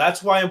Brady. So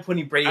that's why I'm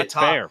putting Brady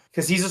atop,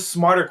 because he's a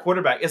smarter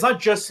quarterback. It's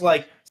not just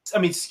like, I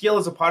mean, skill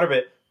is a part of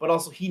it, but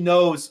also he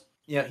knows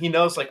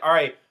like, all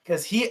right,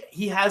 because he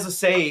had a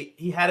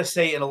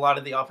say in a lot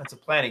of the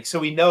offensive planning.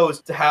 So he knows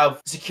to have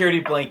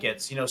security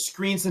blankets,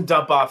 screens and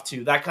dump off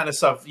to, that kind of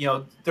stuff,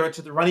 throw it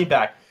to the running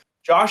back.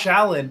 Josh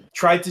Allen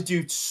tried to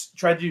do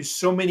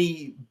so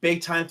many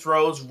big time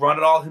throws, run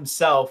it all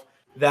himself,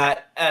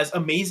 that as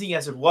amazing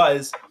as it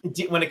was,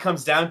 when it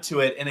comes down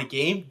to it in a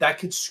game, that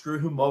could screw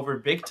him over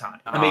big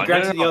time. I mean,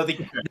 granted,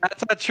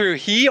 that's not true.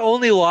 He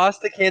only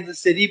lost to Kansas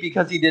City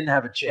because he didn't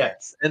have a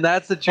chance, and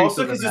that's the truth.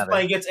 Also, because he was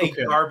playing against a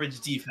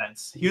garbage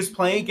defense. He was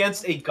playing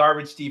against a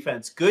garbage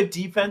defense. Good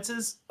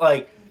defenses,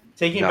 like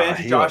taking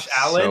advantage of Josh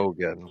Allen, so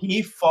good.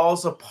 He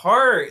falls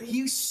apart.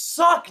 He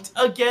sucked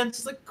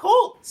against the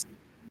Colts.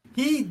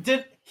 He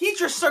just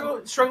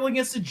struggled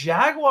against the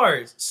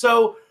Jaguars.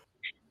 So,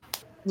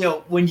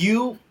 when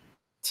you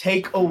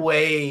take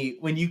away,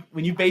 when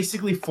you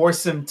basically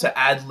force him to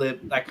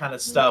ad-lib that kind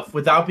of stuff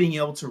without being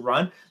able to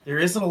run, there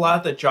isn't a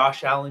lot that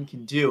Josh Allen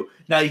can do.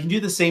 Now, you can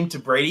do the same to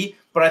Brady,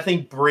 but I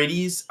think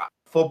Brady's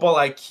football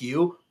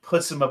IQ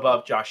puts him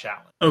above Josh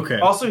Allen. Okay.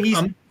 Also,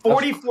 he's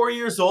 44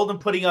 years old and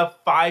putting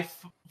up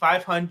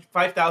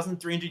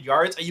 5,300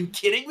 yards. Are you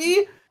kidding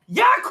me?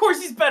 Yeah, of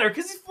course he's better,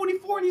 because he's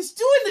 44 and he's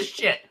doing this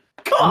shit.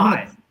 Come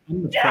on.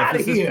 Get out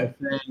of here.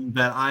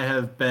 That I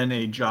have been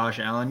a Josh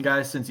Allen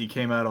guy since he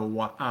came out of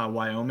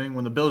Wyoming.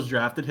 When the Bills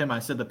drafted him, I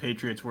said the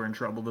Patriots were in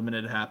trouble the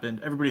minute it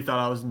happened. Everybody thought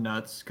I was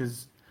nuts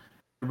because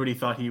everybody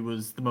thought he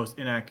was the most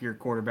inaccurate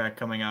quarterback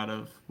coming out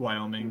of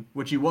Wyoming,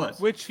 which he was.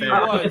 He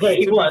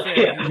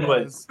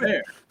was.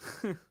 Fair.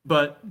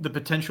 But the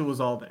potential was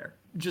all there.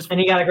 And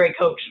he got a great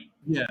coach.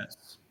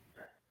 Yes.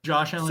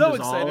 Josh Allen So does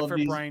excited all of for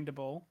these, Brian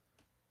DeBoll.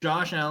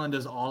 Josh Allen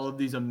does all of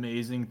these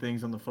amazing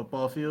things on the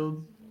football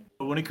field.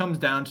 But when it comes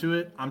down to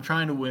it, I'm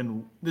trying to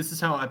win. This is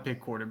how I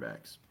pick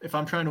quarterbacks. If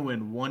I'm trying to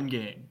win one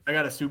game, I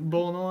got a Super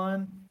Bowl on the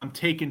line, I'm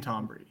taking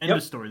Tom Brady. End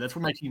of story. That's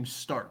where my team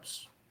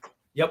starts.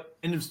 Yep.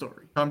 End of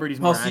story. Tom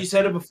Brady's more you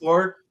said it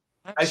before.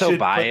 I'm so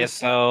biased,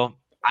 so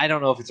I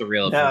don't know if it's a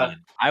real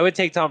opinion. I would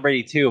take Tom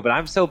Brady too, but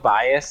I'm so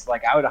biased.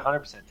 Like, I would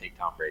 100% take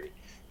Tom Brady.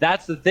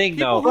 That's the thing,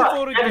 People though. who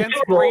vote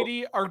against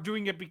Brady are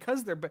doing it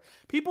because they're. But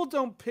people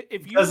don't.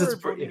 If you are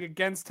voting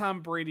against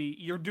Tom Brady,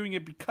 you're doing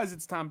it because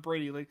it's Tom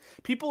Brady. Like,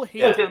 people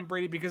hate Tom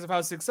Brady because of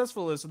how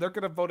successful he is, so they're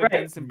going to vote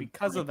against him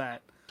because of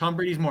that. Tom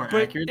Brady's more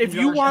but accurate. If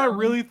you want to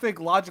really think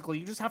logically,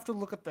 you just have to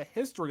look at the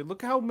history.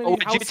 Look how many.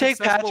 Would you take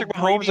Patrick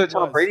Mahomes or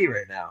Tom Brady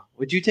right now?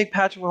 Would you take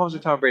Patrick Mahomes or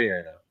Tom Brady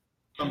right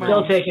now? I'm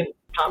still taking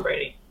Tom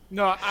Brady.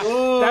 No,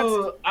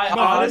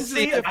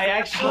 honestly, here's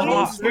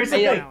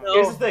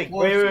the thing.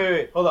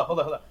 Wait. Hold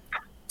on.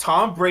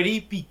 Tom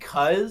Brady,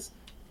 because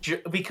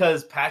Patrick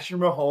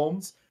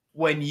Mahomes,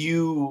 when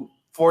you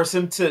force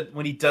him to,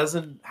 when he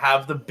doesn't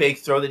have the big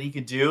throw that he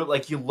can do,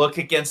 like, you look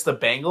against the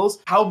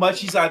Bengals, how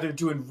much he's either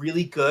doing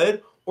really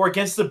good or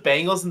against the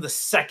Bengals in the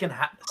second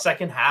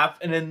half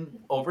and in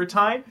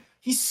overtime,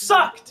 he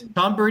sucked.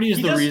 Tom Brady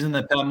is the reason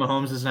that Pat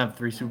Mahomes doesn't have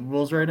 3 Super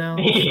Bowls right now.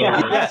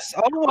 Yeah. Yes.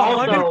 Oh,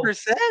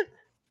 100%.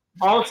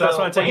 Also, that's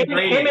why I'm taking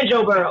Brady. Him and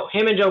Joe Burrow.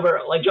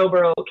 Like, Joe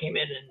Burrow came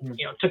in and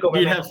took over.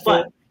 You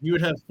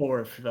would have 4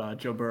 if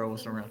Joe Burrow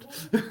wasn't around.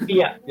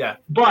 Yeah.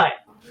 But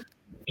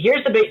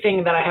here's the big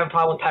thing that I have a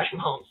problem with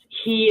Patrick Mahomes.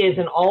 He is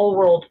an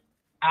all-world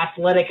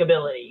athletic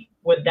ability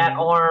with that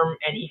arm,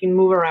 and he can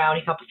move around.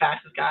 He's not the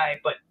fastest guy,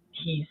 but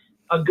he's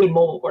a good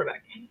mobile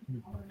quarterback.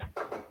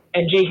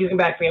 And Jake, you can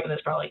back me up on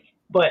this probably,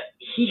 but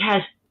he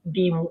has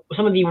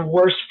some of the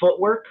worst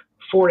footwork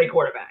for a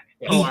quarterback.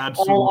 He's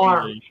all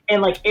arm.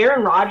 And, like,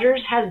 Aaron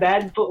Rodgers has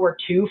bad footwork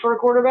too for a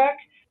quarterback,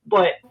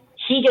 but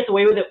he gets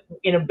away with it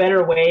in a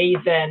better way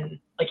than,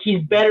 like,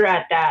 he's better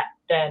at that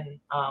than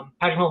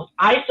Patrick Mahomes.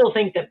 I still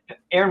think that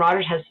Aaron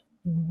Rodgers has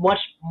much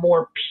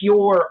more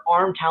pure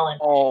arm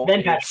talent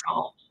than Patrick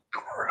Mahomes.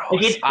 Gross.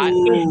 Like, it's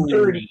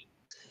dirty.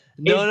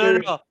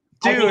 No.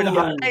 Dude,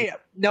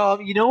 no,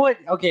 you know what?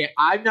 Okay,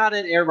 I'm not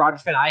an Aaron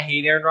Rodgers fan. I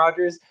hate Aaron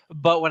Rodgers.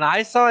 But when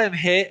I saw him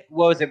hit,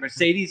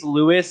 Mercedes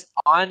Lewis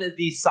on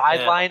the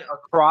sideline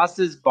across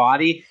his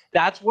body,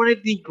 that's one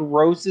of the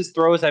grossest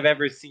throws I've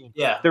ever seen.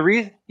 Yeah. The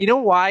reason, you know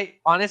why?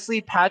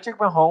 Honestly, Patrick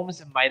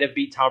Mahomes might have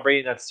beat Tom Brady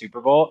in that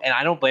Super Bowl, and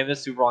I don't blame the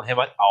Super Bowl on him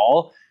at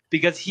all,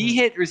 because he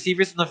hit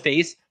receivers in the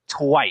face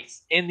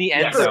twice in the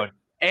end zone.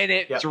 and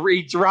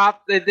he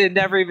dropped. It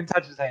never even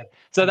touched his hand.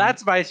 So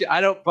that's my issue.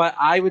 But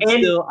I would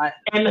still.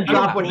 And the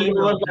drop when he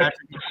was like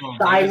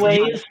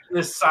sideways.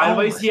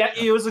 Sideways. Yeah,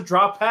 it was a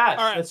drop pass.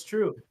 Right. That's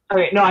true.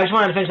 Okay, no, I just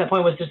wanted to finish that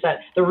point. Was just that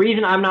the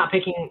reason I'm not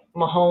picking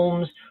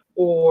Mahomes,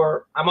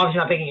 or I'm obviously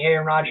not picking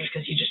Aaron Rodgers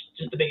because he's just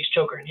the biggest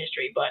choker in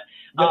history. But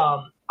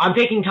I'm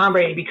picking Tom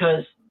Brady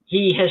because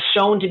he has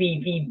shown to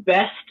be the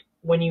best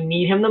when you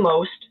need him the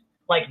most.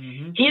 Like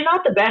he's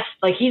not the best.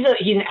 Like he's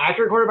an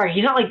accurate quarterback.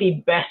 He's not like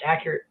the best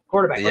accurate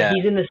quarterback. Yeah. Like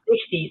he's in the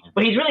 60s,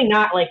 but he's really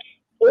not like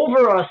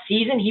over a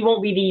season. He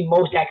won't be the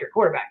most accurate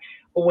quarterback.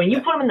 But when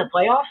you put him in the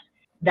playoffs,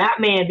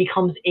 that man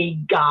becomes a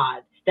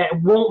god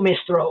that won't miss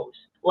throws.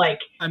 Like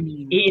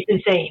it's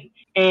insane.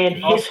 And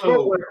his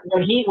footwork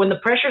when the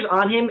pressure's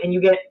on him, and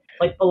you get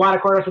like a lot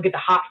of quarterbacks will get the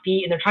hot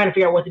feet, and they're trying to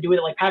figure out what to do with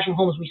it. Like Patrick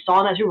Mahomes, we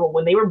saw in that Super Bowl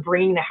when they were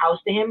bringing the house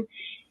to him,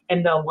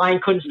 and the line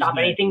couldn't stop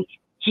anything.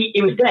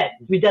 It was dead.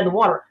 He was dead in the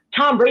water.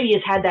 Tom Brady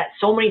has had that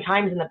so many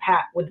times in the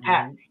Pat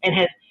and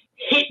has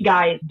hit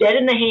guys dead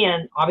in the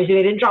hand. Obviously,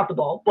 they didn't drop the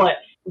ball, but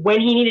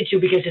when he needed to,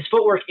 because his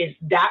footwork is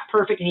that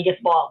perfect and he gets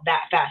the ball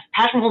that fast.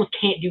 Patrick Mahomes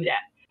can't do that.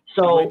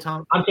 So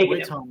I'm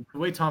taking him. The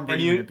way Tom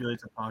Brady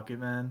manipulates the pocket,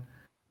 man.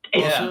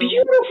 It's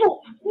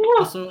beautiful.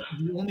 Also,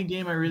 the only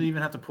game I really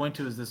even have to point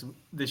to is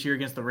this year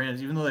against the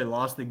Rams. Even though they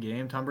lost the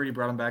game, Tom Brady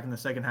brought them back in the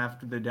second half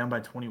after they're down by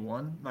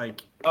 21.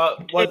 Like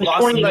what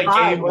lost in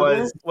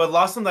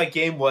that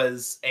game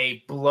was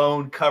a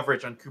blown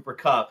coverage on Cooper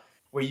Kupp,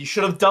 where you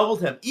should have doubled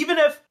him. Even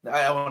if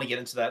I don't want to get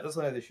into that, that's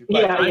another issue.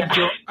 I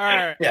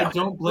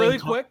don't blame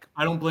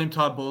I don't blame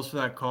Todd Bowles for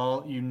that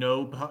call.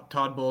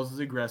 Todd Bowles is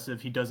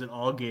aggressive. He does it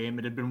all game.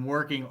 It had been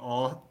working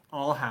all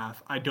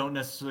half. I don't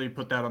necessarily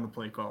put that on the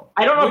play call.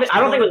 I don't think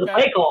it was a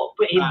play call,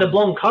 but the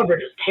blown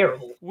coverage is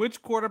terrible.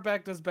 Which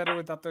quarterback does better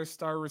without their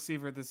star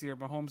receiver this year,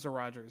 Mahomes or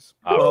Rodgers?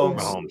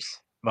 Mahomes.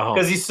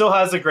 Because he still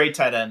has a great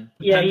tight end.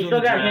 Yeah, he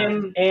still got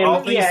him,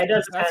 and it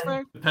does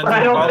depend. But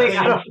I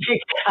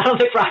don't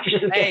think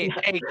Rodgers is. Hey,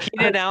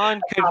 Keenan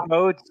Allen could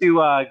go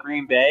to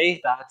Green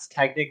Bay. That's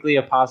technically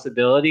a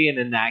possibility, and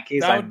in that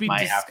case, I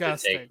might have to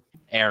take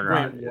Aaron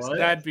Rodgers.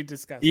 That'd be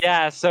disgusting.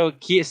 Yeah,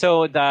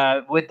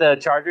 with the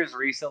Chargers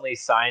recently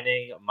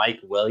signing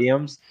Mike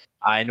Williams,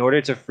 in order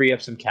to free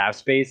up some cap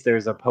space,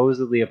 there's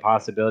supposedly a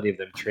possibility of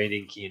them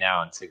trading Keenan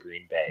Allen to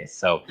Green Bay.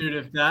 So, dude,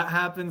 if that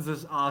happens,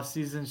 this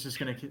offseason is just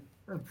gonna.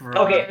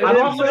 Okay, I'm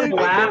also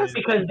glad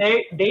because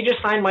they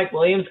just signed Mike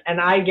Williams,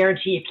 and I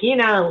guarantee if Keenan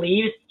Allen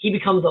leaves, he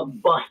becomes a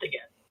bust again.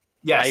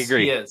 Yes, I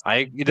agree. He is.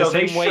 The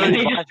same way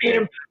they just paid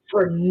him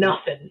for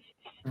nothing.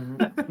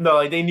 No,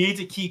 like they need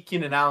to keep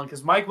Keenan Allen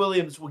because Mike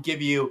Williams will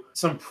give you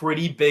some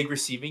pretty big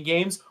receiving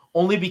games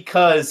only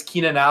because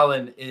Keenan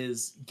Allen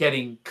is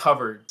getting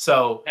covered.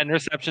 So and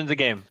receptions a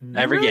game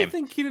every game. I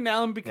think Keenan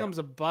Allen becomes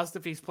a bust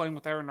if he's playing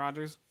with Aaron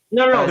Rodgers.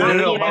 No.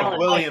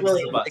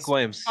 Mike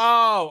Williams.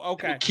 Oh,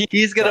 okay.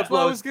 He's gonna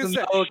blow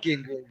smoke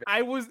in Green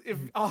Bay. If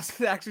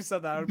Austin actually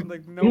said that, I would be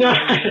like, no.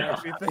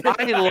 That's a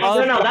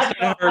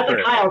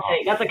Kyle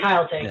take. That's a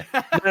Kyle take.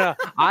 No,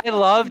 I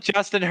love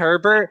Justin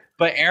Herbert,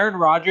 but Aaron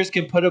Rodgers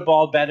can put a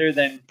ball better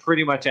than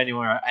pretty much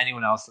anyone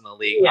else in the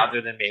league,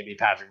 other than maybe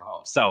Patrick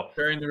Mahomes. So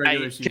during the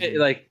regular season,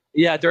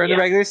 during the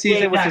regular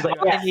season, which is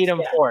what I need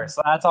him for.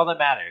 So that's all that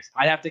matters.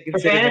 I have to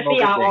consider him over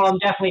things. I'm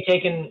definitely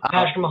taking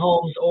Patrick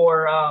Mahomes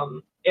or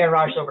Aaron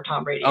Rodgers over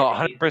Tom Brady.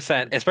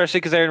 100%,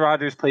 especially because Aaron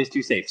Rodgers plays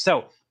too safe.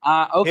 So,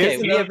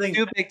 we have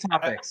two big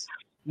topics.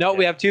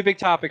 We have two big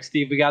topics,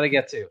 Steve, we got to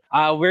get to.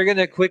 We're going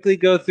to quickly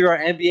go through our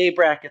NBA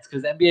brackets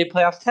because NBA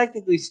playoffs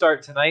technically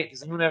start tonight.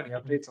 Does anyone have any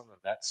updates on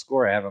that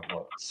score? I haven't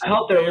looked. I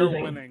hope they're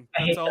winning.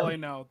 That's all I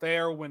know. They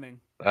are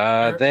winning.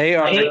 They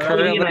are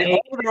currently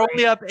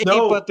only up 8,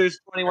 but there's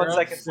 21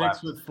 seconds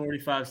left. With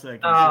 45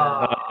 seconds.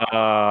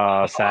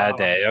 Sad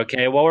day.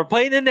 Okay, well, we're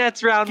playing the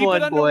Nets round 1,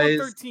 boys.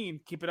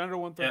 113. Keep it under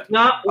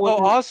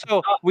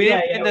 113.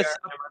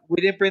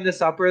 We didn't bring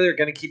this up earlier.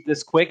 Going to keep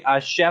this quick.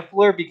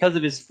 Scheffler, because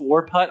of his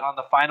 4-putt on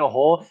the final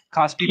hole,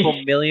 cost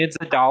people millions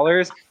of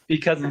dollars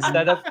because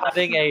instead of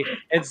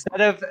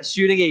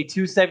shooting a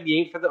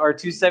 278 or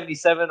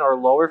 277 or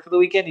lower for the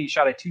weekend, he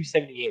shot a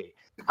 278.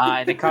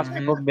 And it cost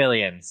people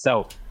millions.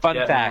 So, fun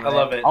fact. I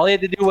love it. All he had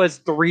to do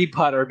was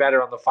 3-putt or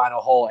better on the final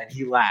hole, and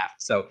he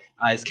laughed. So,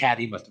 his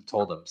caddy must have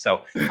told him.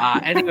 So,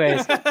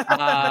 anyways. Wouldn't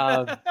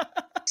there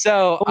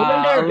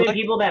have been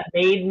people that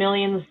made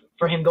millions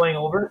for him going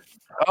over?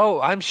 Oh,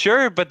 I'm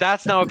sure, but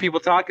that's not what people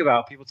talk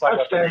about. People talk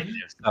about the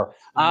negatives. So,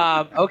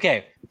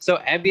 okay. So,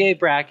 NBA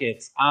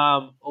brackets.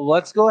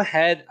 Let's go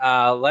ahead.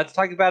 Let's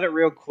talk about it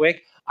real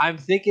quick. I'm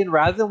thinking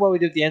rather than what we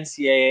did with the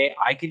NCAA,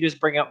 I can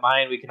just bring up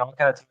mine. We can all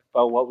kind of talk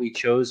about what we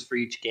chose for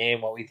each game,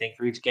 what we think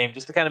for each game,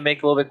 just to kind of make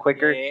it a little bit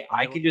quicker.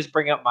 I can just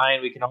bring up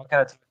mine. We can all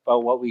kind of talk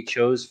about what we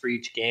chose for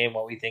each game,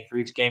 what we think for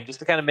each game, just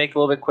to kind of make it a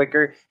little bit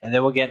quicker, and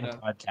then we'll get into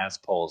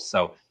podcast polls.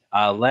 So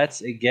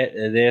let's get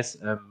this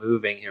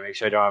moving here. Make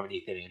sure I don't have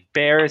anything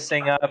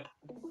embarrassing up.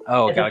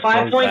 It's a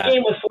 5-point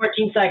game with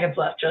 14 seconds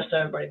left, just so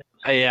everybody knows.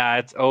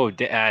 Yeah,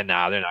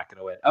 no, they're not going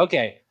to win.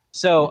 Okay,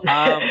 so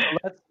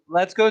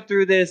let's go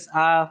through this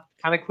kind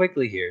of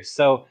quickly here.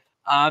 So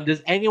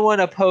Does anyone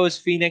oppose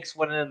Phoenix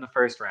winning in the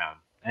first round?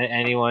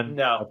 Anyone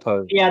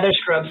oppose? Yeah, they're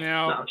scrubs.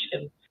 No. I'm just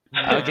kidding.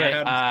 Okay,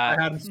 I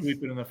had him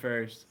sweeping in the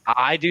first.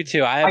 I do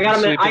too. I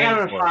got them him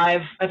at in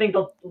 5. I think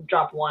they'll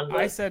drop 1. But...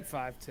 I said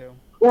 5 too.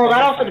 Well,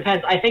 that also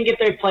depends. I think if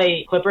they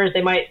play Clippers,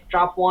 they might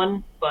drop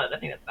 1, but I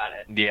think that's about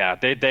it. Yeah,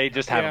 they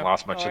just haven't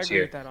lost much this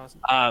year. That,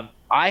 Austin.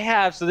 I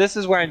have. So this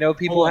is where I know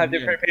people have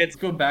different opinions.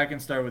 Let's go back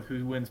and start with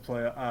who wins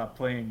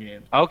playing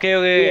games.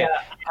 Okay.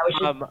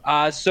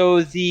 Yeah.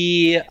 So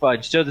the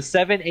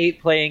 7-8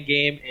 playing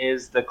game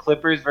is the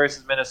Clippers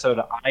versus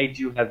Minnesota. I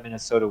do have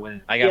Minnesota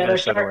winning. I got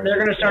Minnesota winning. They're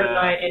going to start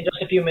tonight in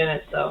just a few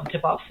minutes, so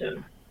tip off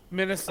soon.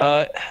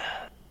 Minnesota.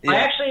 I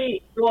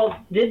actually,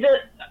 did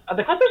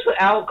the Clippers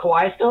without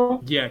Kawhi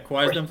still? Yeah,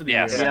 Kawhi's done for the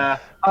year. Yeah.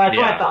 That's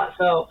what I thought.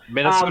 So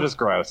Minnesota's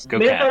gross.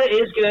 Minnesota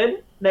is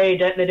good. They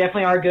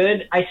definitely are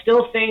good. I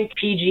still think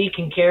PG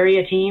can carry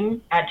a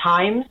team at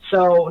times.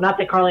 So not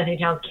that Karl-Anthony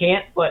Towns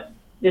can't, but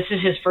this is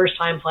his first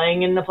time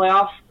playing in the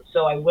playoffs.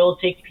 So I will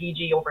take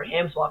PG over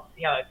him. So I'll have to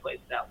see how it plays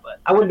out. But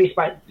I wouldn't be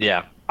surprised.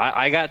 Yeah.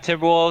 I got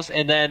Timberwolves,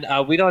 and then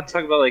we don't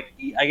talk about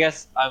I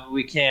guess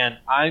we can.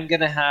 I'm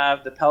gonna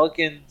have the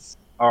Pelicans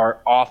are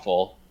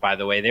awful. By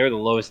the way, they were the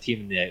lowest team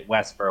in the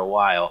West for a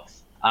while.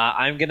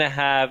 I'm going to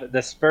have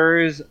the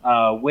Spurs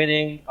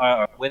winning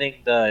the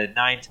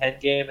 9-10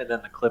 game, and then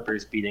the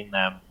Clippers beating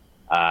them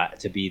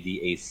to be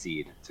the 8th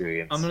seed.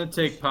 I'm going to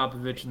take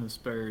Popovich and the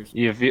Spurs.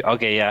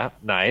 Okay, yeah,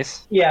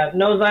 nice. Yeah,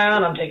 no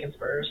Zion, I'm taking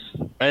Spurs.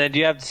 And then do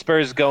you have the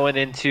Spurs going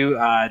into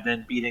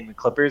then beating the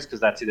Clippers?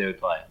 Because that's who they would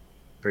play.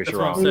 Pretty That's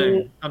sure what I'm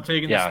saying. I'm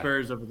taking the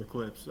Spurs over the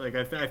Clips. I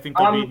think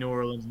they'll beat New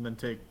Orleans and then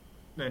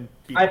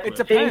beat it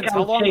depends.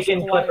 How long is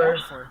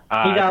Clippers?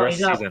 He's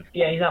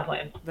not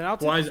playing. Then I'll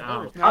take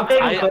Spurs. I'm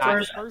taking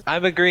Clippers.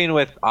 I'm agreeing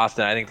with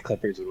Austin. I think the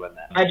Clippers would win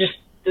that.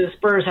 The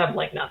Spurs have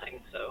nothing,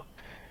 so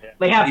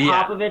they have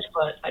Popovich,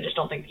 but I just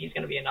don't think he's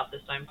going to be enough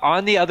this time.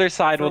 On the other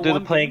side, we'll do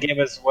the playing game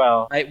as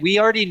well. We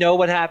already know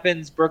what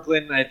happens.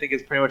 Brooklyn, I think,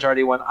 is pretty much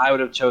already won. I would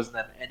have chosen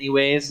them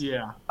anyways.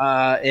 Yeah.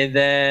 And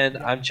then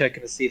I'm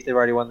checking to see if they've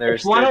already won their.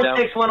 It's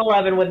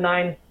 106-111 with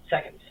 9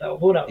 seconds. So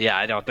who knows? Yeah,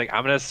 I don't think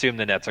I'm going to assume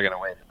the Nets are going to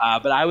win.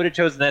 But I would have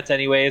chosen Nets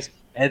anyways.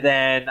 And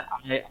then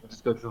I'll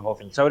just go through the whole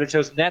thing. So I would have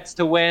chosen Nets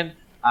to win.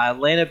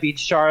 Atlanta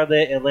beats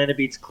Charlotte. Atlanta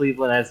beats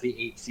Cleveland as the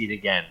 8th seed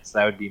again. So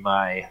that would be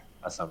my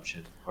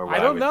assumption. I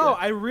don't know.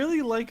 I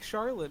really like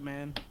Charlotte,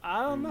 man.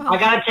 I don't know. I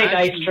gotta take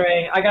Ice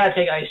Tray.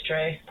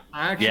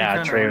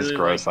 Trey was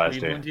gross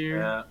last year.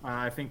 Yeah.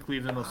 I think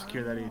Cleveland will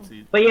secure that 8th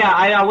seed. But yeah,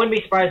 I wouldn't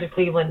be surprised if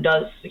Cleveland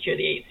does secure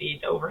the 8th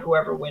seed over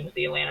whoever wins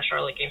the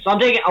Atlanta-Charlotte game. So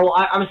I'm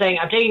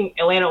taking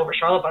Atlanta over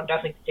Charlotte, but I'm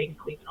definitely taking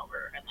Cleveland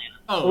over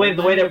Atlanta.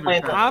 The way they're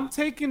playing. I'm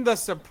taking the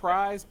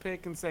surprise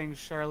pick and saying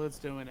Charlotte's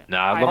doing it.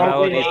 Nah,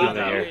 LaMelo doing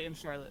it in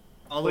Charlotte.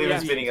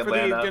 Cleveland's beating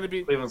Atlanta.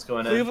 Cleveland's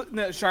going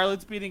in.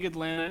 Charlotte's beating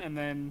Atlanta, and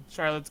then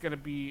Charlotte's going to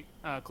beat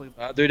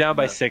Cleveland. They're down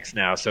by 6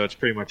 now, so it's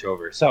pretty much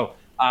over. So,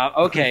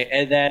 so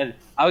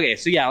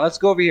yeah, let's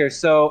go over here.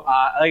 So,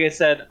 like I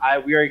said,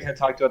 we already kind of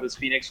talked about this.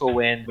 Phoenix will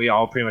win. We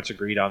all pretty much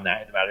agreed on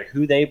that, no matter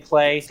who they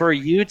play. For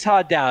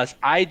Utah, Dallas,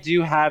 I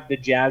do have the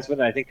Jazz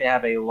win. I think they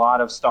have a lot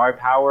of star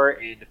power,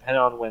 and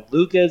depending on when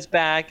Luka's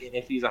back and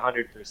if he's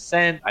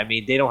 100%, I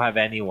mean, they don't have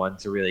anyone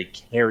to really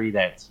carry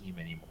that team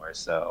anymore.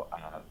 So,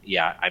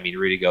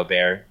 Rudy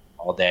Gobert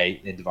all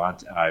day, and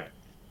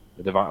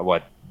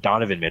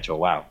Donovan Mitchell.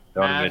 Wow.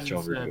 Donovan Mitchell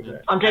and Rudy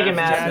Gobert. I'm taking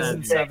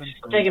Madison.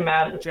 I'm taking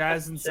Madison.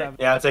 Jazz and 7.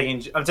 Yeah,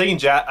 I'm taking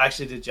Jazz.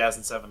 Actually, did Jazz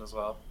and 7 as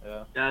well.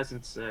 Yeah. Jazz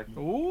and 6.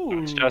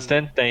 Ooh.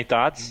 Justin, any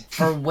thoughts?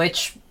 For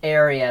which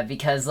area?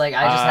 Because I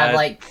just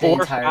have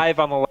 4 or 5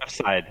 on the left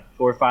side.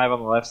 4 or 5 on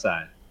the left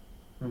side.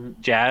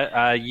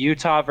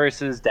 Utah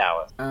versus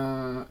Dallas.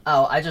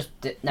 I just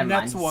did. Never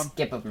Next mind. one.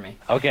 Skip over me.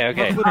 Okay.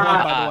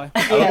 By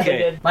the way.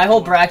 Okay. My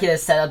whole bracket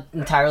is set up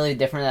entirely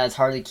different, and it's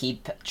hard to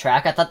keep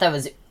track. I thought that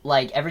was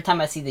every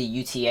time I see the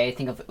UTA, I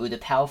think of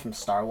Utapau from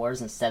Star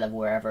Wars instead of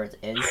wherever it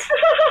is.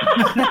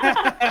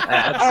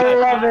 I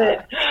love it.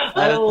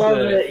 I love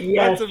it.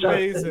 Yes, that's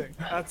amazing.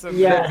 That's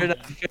amazing. Yeah.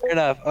 Fair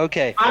enough.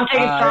 Okay. I'm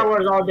taking Star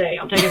Wars all day.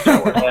 I'm taking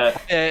Star Wars.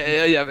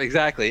 Yeah,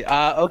 exactly.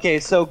 Okay,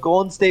 so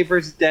Golden State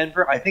versus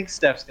Denver. I think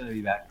Steph's going to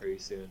be back pretty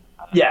soon.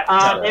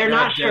 They're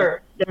not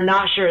sure. They're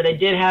not sure. They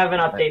did have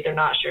an update. They're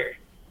not sure.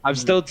 I'm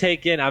still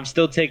taking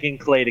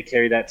Klay to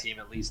carry that team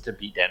at least to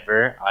beat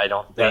Denver. I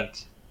don't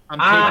think. I'm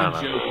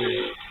taking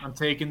Joker. I'm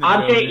taking the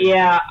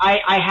Joker.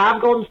 I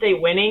have Golden State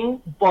winning,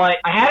 but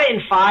I had it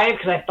in 5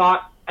 because I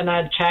thought, and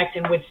I checked,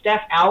 and with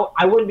Steph out,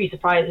 I wouldn't be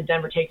surprised if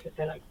Denver takes this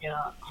in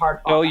a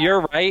hard fight. Oh,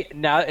 you're right.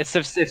 Now, if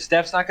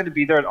Steph's not going to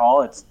be there at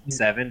all, it's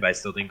 7, but I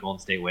still think Golden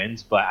State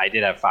wins. But I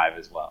did have 5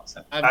 as well.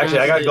 So. Actually,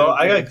 I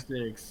got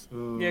 6.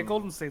 Yeah,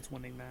 Golden State's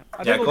winning that.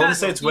 Golden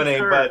State's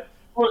winning, but.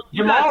 Well,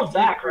 Jamal's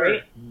back,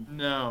 right?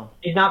 No.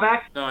 He's not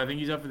back? No, I think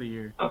he's up for the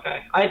year.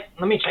 Okay.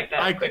 Let me check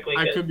that quickly.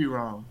 I could be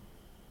wrong.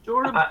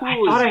 Jordan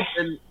Poole has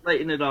been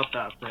lighting it up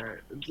out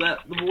there. The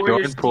Warriors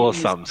Jordan Poole is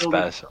something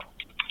special.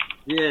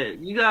 Yeah,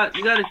 you got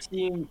a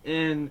team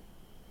in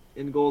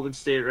Golden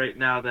State right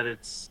now that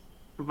it's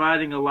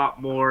providing a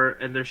lot more,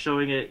 and they're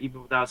showing it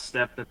even without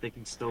Steph that they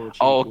can still achieve.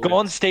 Oh, wins.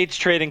 Golden State's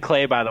trading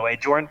Clay, by the way.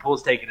 Jordan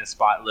Poole's taking his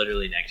spot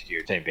literally next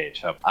year. Same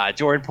page. So,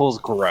 Jordan Poole's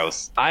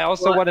gross. I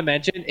also want to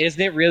mention,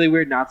 isn't it really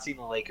weird not seeing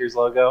the Lakers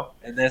logo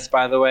in this,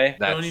 by the way?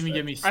 Don't even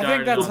get me started. I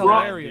think that's on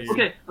hilarious.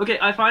 Okay,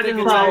 I find it It's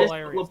hilarious.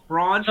 hilarious.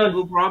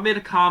 LeBron made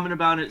a comment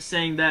about it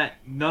saying that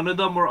none of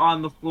them were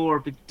on the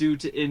floor due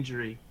to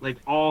injury. Like,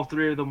 all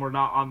three of them were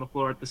not on the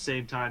floor at the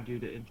same time due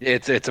to injury.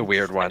 It's a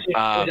weird one.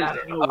 By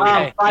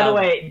the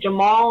way,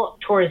 Jamal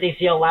tore his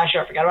ACL last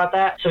year. I forgot about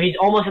that. So he's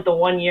almost at the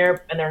 1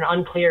 year, and they're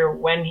unclear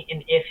when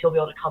and if he'll be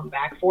able to come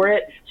back for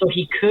it. So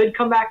he could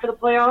come back for the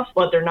playoffs,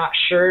 but they're not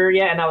sure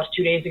yet, and that was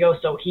 2 days ago.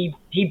 So he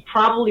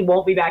probably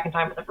won't be back in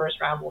time for the first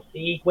round. We'll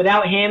see.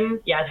 Without him,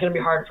 yeah, it's going to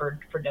be hard for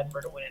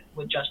Denver to win it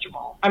with just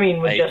Jamal. I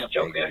mean, with just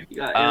Joker. You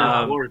got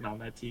Aaron Gordon on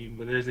that team,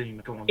 but it isn't even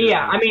going.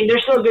 Yeah, I mean, they're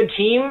still a good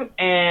team,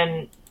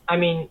 and I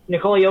mean,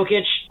 Nikola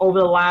Jokic, over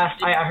the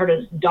last, I heard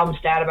a dumb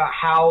stat about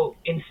how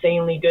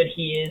insanely good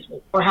he is,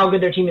 or how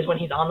good their team is when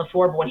he's on the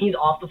floor, but when he's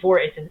off the floor,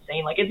 it's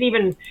insane. Like,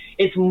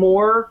 it's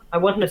more, I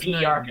wasn't a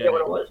PER, I forget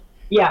what it was.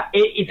 Yeah,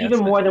 it's even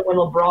more than when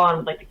LeBron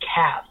was like the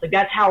Cavs. Like,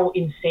 that's how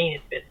insane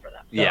it's been for them.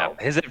 So. Yeah,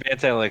 his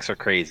advanced analytics are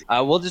crazy.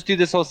 We'll just do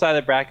this whole side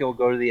of the bracket. We'll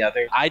go to the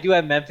other. I do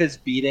have Memphis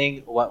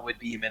beating what would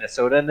be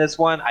Minnesota in this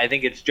one. I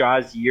think it's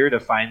Ja's year to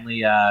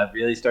finally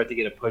really start to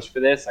get a push for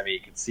this. I mean, you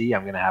can see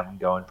I'm going to have him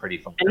going pretty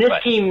far. And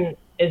this team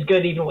is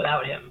good even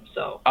without him.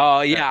 So.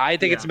 Oh yeah, I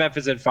think it's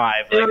Memphis in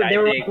 5. They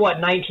were like, what,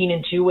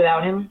 19-2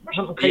 without him or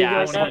something crazy? Yeah,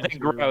 like something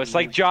gross.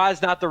 Like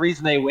Ja's not the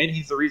reason they win;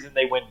 he's the reason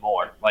they win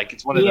more. Like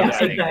it's one of those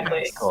things.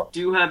 Exactly. Cool.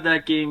 Do have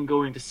that game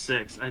going to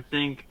 6. I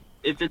think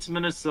if it's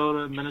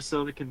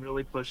Minnesota can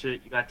really push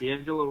it. You got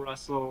D'Angelo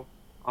Russell,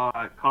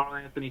 Karl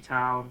Anthony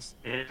Towns,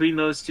 and between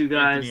those two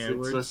guys,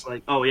 it's just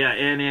like,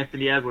 and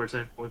Anthony Edwards.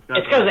 It's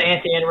because of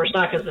Anthony Edwards,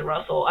 not because of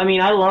Russell. I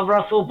mean, I love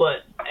Russell,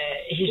 but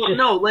he's just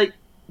no, like.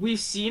 We've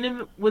seen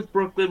him with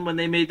Brooklyn when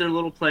they made their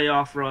little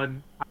playoff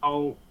run,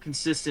 how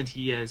consistent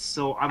he is.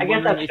 So I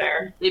guess that's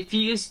fair. If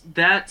he is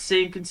that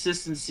same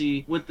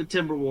consistency with the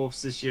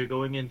Timberwolves this year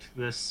going into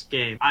this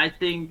game, I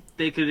think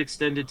they could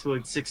extend it to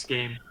a 6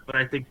 game, but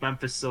I think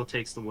Memphis still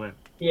takes the win.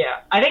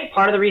 Yeah, I think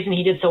part of the reason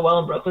he did so well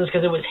in Brooklyn is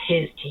because it was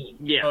his team.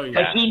 Yeah.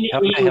 Like he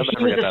was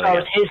the star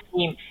with his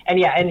team,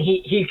 and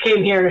he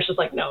came here and it's just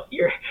like, no,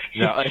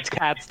 it's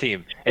Cat's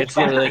team. It's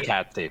literally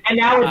Cat's team. And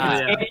now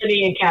it's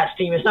Anthony and Cat's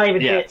team. It's not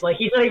even his. Like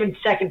he's not even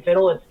second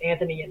fiddle. It's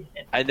Anthony and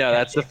I know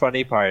that's the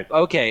funny part.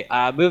 Okay,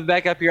 moving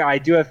back up here, I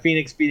do have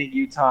Phoenix beating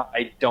Utah.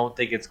 I don't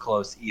think it's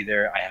close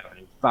either. I have it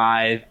in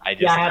 5. I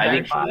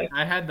think 5.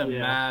 I had the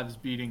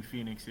Mavs beating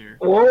Phoenix here.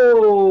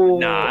 Whoa!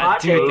 Nah,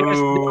 dude, there's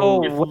no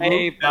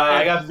way.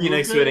 I got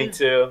Phoenix winning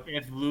too.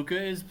 If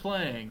Luka is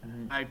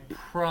playing, I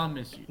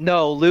promise you.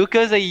 No,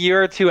 Luka's a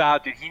year or 2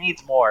 out, dude. He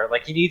needs more.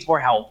 Like he needs more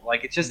help.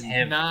 Like it's just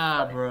him.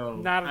 Nah, bro.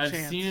 Not a I've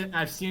chance.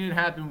 I've seen it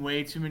happen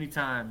way too many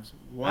times.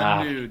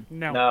 One dude.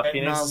 No,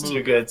 Phoenix is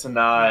too good to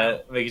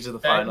not make it to the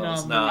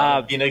finals.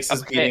 No, Phoenix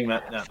is beating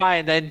them. No.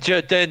 Fine, then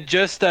just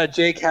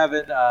Jake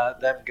having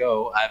them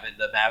go, having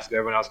the Mavs go.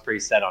 Everyone else pretty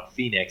set on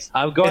Phoenix.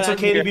 I'm going. It's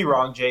okay to be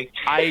wrong, Jake.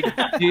 I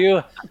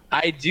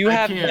do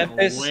have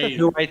Memphis,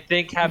 who I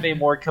think have a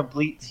more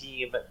complete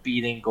team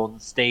beating Golden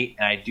State,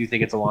 and I do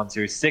think it's a long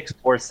series, 6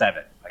 or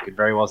 7. I could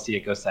very well see it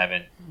go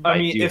 7. I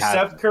mean, if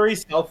Steph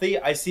Curry's healthy,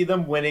 I see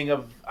them winning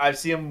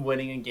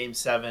in Game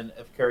 7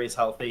 if Curry's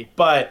healthy.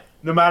 But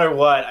no matter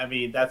what, I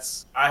mean,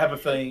 I have a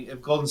feeling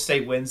if Golden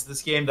State wins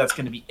this game, that's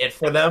going to be it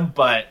for them.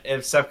 But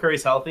if Steph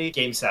Curry's healthy,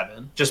 Game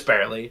 7, just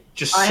barely,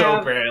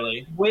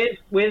 barely.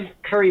 With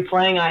Curry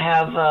playing, I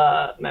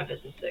have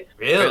Memphis in 6.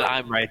 Really?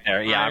 I'm right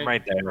there. Yeah, I'm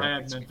right there. I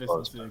have Memphis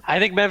in 6. I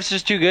think Memphis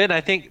is too good.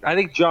 I think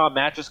Ja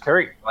matches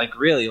Curry. Like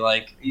really,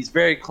 like he's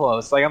very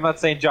close. Like I'm not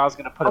saying Ja's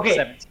going to put up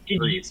 17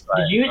 threes.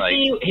 Did you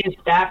see his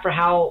stat for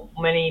how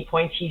many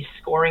points he's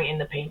scoring in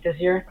the paint this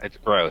year? It's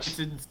gross. It's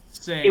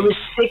insane. It was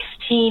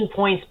 16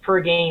 points per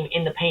game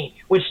in the paint,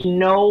 which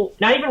not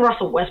even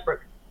Russell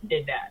Westbrook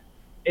did that.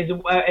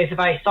 If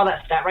I saw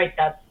that stat right,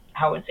 that's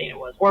how insane it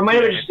was. Or it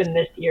might have just been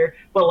this year,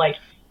 but like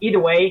either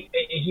way,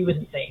 he was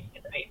insane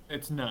in the paint.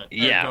 It's nuts.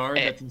 Yeah,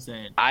 that's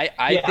insane.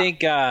 I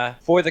think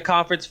for the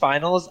conference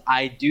finals,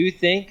 I do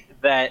think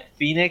that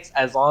Phoenix,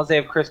 as long as they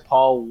have Chris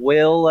Paul,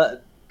 will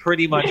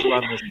pretty much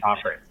run this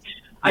conference.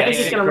 I think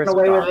he's going to run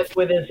away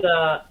with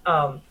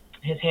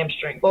his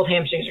hamstring. Both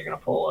hamstrings are going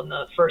to pull in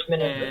the first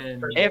minute.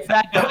 If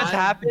that does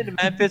happen,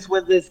 Memphis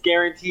wins this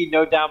guaranteed,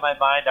 no doubt in my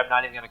mind. I'm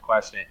not even going to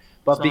question it.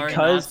 But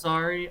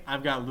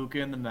I've got Luka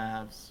in the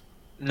Mavs.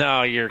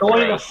 No, you're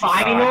going to the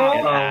final.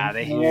 Get out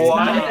of here.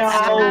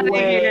 No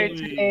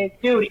way,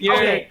 dude.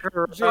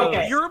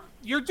 Okay.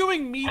 You're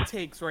doing me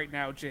takes right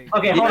now, Jake.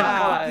 Okay, hold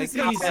on. This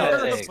is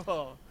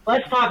terrible.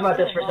 Let's talk about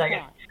this for a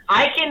second.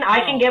 I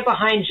can get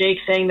behind Jake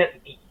saying that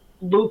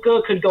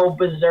Luka could go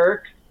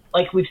berserk,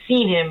 like we've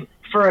seen him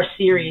for a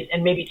series,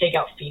 and maybe take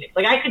out Phoenix.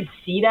 Like I could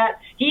see that.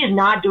 He is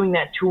not doing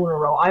that 2 in a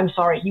row. I'm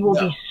sorry. He will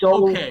be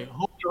so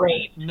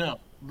drained. No.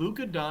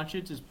 Luka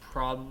Doncic is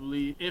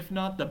probably, if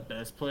not the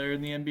best player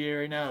in the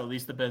NBA right now, at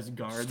least the best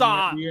guard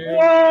Stop. in the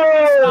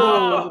NBA.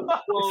 Whoa!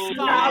 Whoa.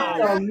 Stop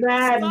the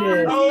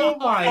madness. Oh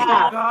my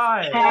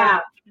god.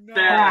 Cap.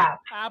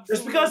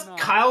 Just because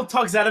Kyle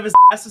talks out of his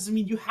ass doesn't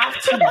mean you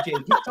have to, Jake.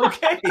 It's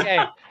okay.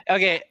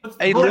 Okay.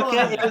 Hey,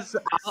 Luka is.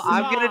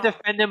 I'm gonna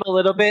defend him a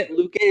little bit.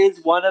 Luka is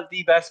one of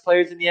the best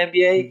players in the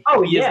NBA.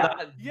 Oh, he yeah. is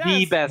not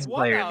the best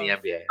player in the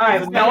NBA. All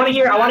right, I want to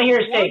hear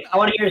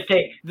his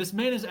take. This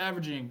man is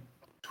averaging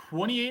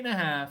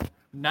 28.5,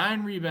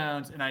 9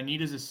 rebounds, and I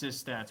need his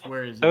assist stats.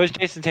 Where is it? So is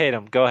Jason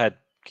Tatum. Go ahead.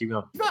 Keep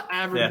going. He's not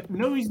averaging.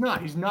 Yeah. No, he's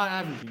not. He's not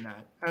averaging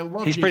that. I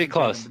love. He's Jason pretty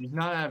Tatum, close. but he's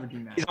not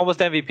averaging that. He's almost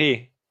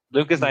MVP.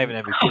 Luka's not even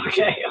MVP.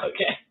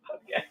 Okay.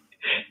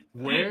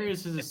 Where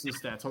is his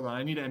assist stats? Hold on,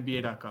 I need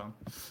NBA.com.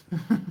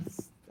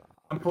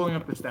 I'm pulling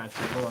up the stats.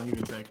 Hold on, give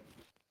me a sec.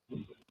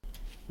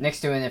 Nick's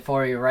doing it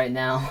for you right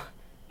now.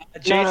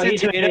 Jason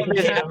Tatum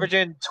is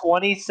averaging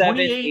 27,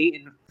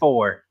 8, and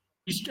 4.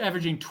 He's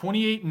averaging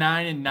 28,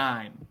 9, and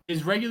 9.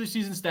 His regular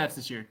season stats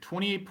this year: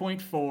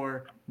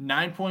 28.4,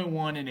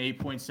 9.1, and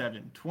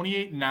 8.7.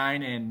 28,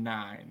 9, and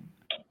 9.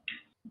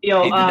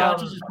 Yo,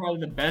 Doncic is probably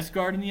the best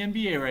guard in the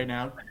NBA right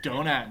now.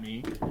 Don't at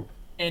me.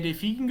 And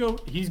if he can go,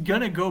 he's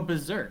gonna go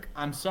berserk.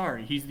 I'm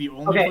sorry, he's the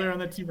only player on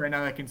that team right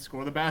now that can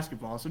score the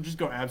basketball. So just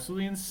go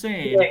absolutely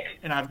insane. Nick.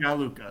 And I've got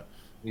Luka.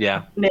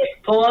 Yeah. Nick,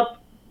 pull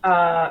up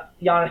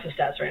Giannis'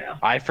 stats right now.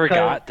 I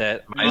forgot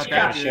that. He's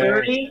got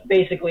 30,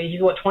 basically.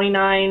 He's what,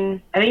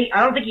 29? I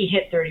don't think he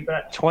hit 30,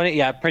 but 20.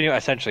 Yeah, pretty much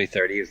essentially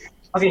 30.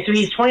 Okay, so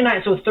he's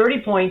 29. So 30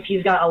 points.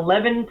 He's got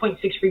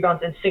 11.6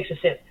 rebounds and 6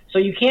 assists. So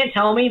you can't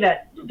tell me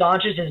that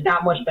Doncic is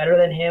that much better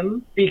than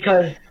him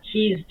because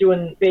he's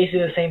doing basically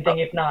the same thing,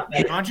 if not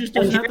better. Doncic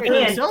doesn't have to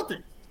play the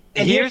Celtics.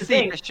 And here's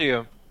the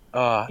issue.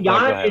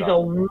 Giannis is a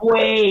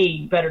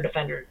way better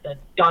defender than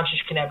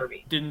Doncic can ever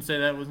be. Didn't say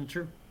that wasn't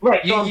true.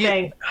 Right, so I'm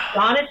saying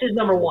Giannis is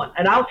number one,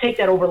 and I'll take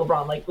that over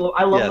LeBron. Like,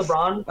 I love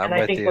LeBron, and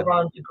I think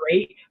LeBron's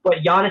great, but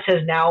Giannis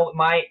has now,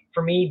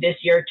 for me, this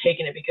year,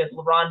 taken it because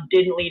LeBron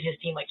didn't lead his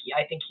team like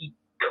I think he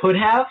could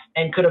have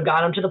and could have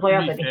got him to the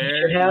playoffs. I think he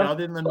should have. Y'all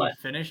didn't let me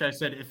finish. I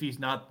said if he's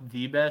not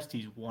the best,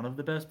 he's one of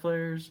the best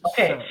players.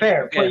 Okay,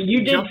 fair. But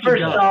you did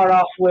first start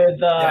off with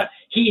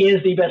he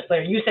is the best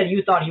player. You said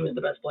you thought he was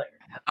the best player.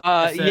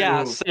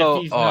 So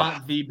if he's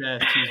not the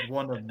best, he's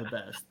one of the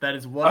best. That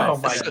is what I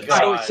said.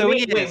 God.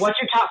 Wait, what's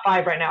your top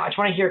 5 right now? I just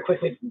want to hear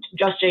quickly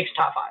just Jake's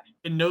top 5.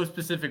 In no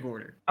specific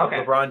order.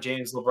 Okay. LeBron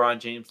James. No.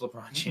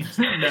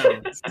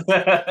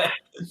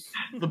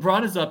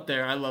 LeBron is up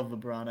there. I love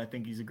LeBron. I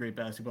think he's a great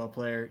basketball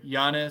player.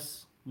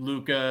 Giannis,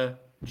 Luka,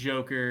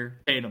 Joker,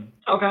 Tatum.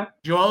 Okay.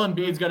 Joel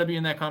Embiid's got to be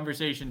in that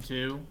conversation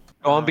too.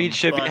 Joel Embiid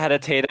should be ahead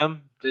of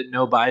Tatum.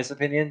 No biased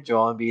opinion.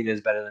 Joel Embiid is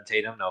better than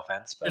Tatum. No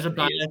offense. But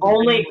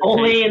only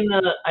in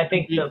the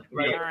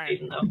regular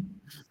season though.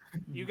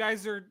 You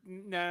guys are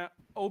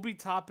Obi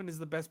Toppin is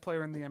the best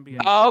player in the NBA.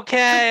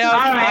 Okay. All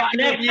right.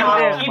 Next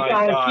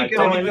keep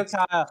going.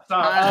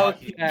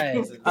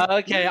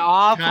 Okay.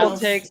 Awful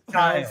takes.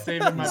 Kyle's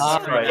saving my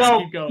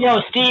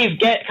Yo, Steve,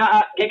 get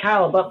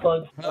Kyle a butt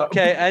plug.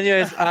 Okay.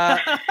 Anyways,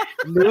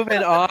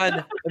 moving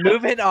on to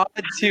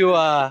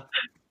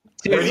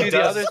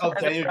the other side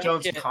Daniel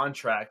Jones'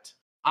 contract.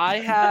 I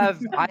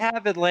have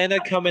Atlanta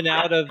coming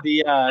out of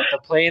the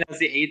playing as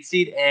the 8th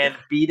seed and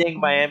beating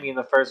Miami in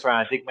the first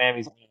round. I think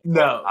Miami's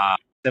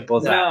simple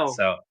as that.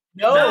 So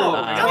no.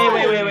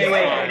 Wait.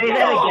 Say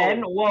that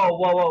again.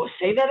 Whoa.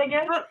 Say that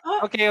again.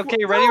 Okay.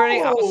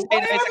 Ready. I'll say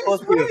it nice and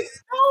close to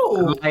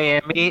you.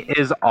 Miami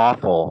is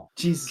awful.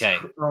 Jesus. Okay.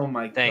 Oh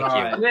my God. Thank you.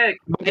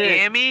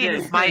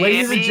 Miami.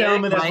 Ladies and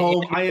gentlemen at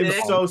home, I am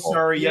so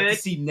sorry. You have to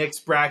see Nick's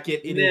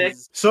bracket. It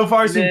is so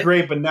far it's been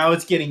great, but now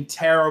it's getting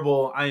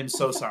terrible. I am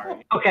so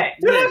sorry. Okay.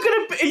 You think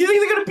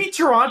they're gonna beat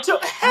Toronto?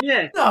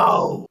 Nick,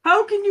 no.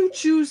 How can you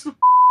choose the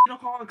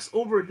Hawks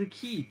over the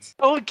Heat?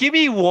 Oh, give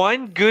me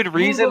one good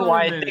reason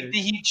why I think the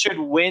Heat should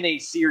win a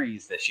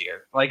series this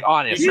year. Like,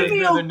 honestly. Give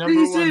me a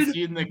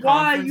reason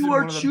why you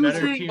are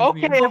choosing.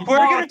 Okay, if we're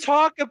going to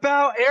talk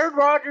about Aaron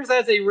Rodgers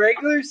as a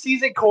regular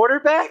season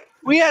quarterback,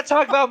 we got to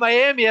talk about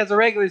Miami as a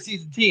regular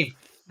season team.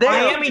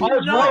 Miami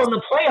does well in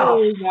the playoffs.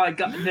 Oh my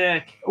God,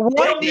 Nick.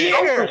 1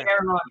 year.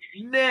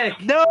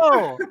 Nick.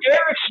 No.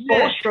 Eric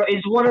Spoelstra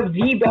is one of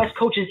the best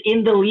coaches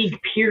in the league,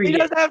 period. He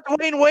doesn't have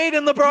Dwayne Wade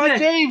and LeBron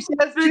James. He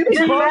has two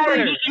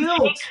players. He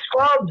takes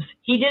scrubs.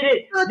 He did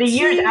it the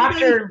years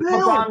after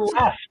LeBron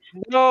left.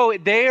 No,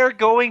 they are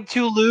going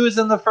to lose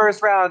in the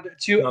first round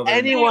to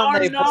anyone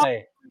they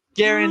play.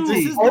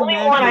 Guaranteed. Only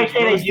one I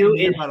say to you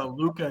is about a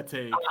Luka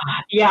take.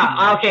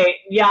 Yeah. Okay.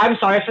 Yeah. I'm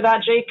sorry for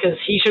that, Jake, because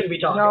he shouldn't be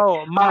talking.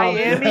 No,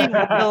 Miami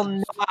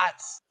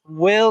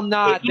will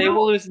not. They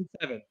will lose in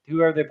 7.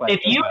 Whoever they play.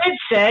 If you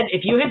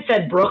had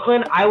said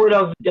Brooklyn, I would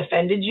have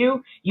defended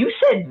you. You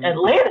said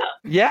Atlanta.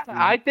 Yeah,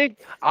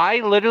 I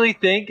literally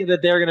think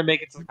that they're going to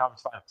make it to the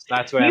conference finals.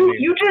 That's what I mean.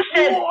 You just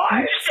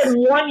said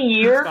 1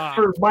 year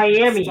for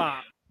Miami.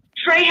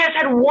 Trey has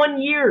had 1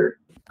 year.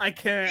 I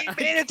can't. He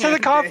made it to the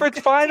conference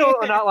final,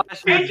 or not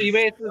last year. He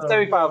made it to the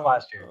semifinals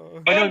last year.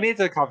 Oh, no, he made it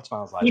to the conference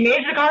finals last year. He year.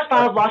 made it to the conference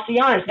finals, lost to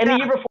Giannis. And the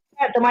year before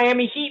that, the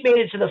Miami Heat made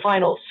it to the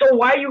finals. So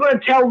why are you going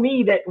to tell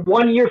me that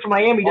 1 year for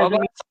Miami doesn't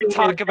mean... Let's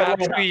talk about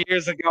 2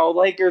 years ago.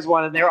 Lakers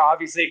won, and they were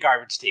obviously a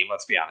garbage team,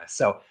 let's be honest.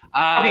 So,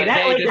 okay,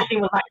 that Lakers team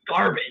was not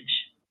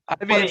garbage.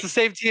 I mean, it's the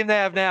same team they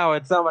have now.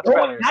 It's not much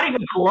better. Not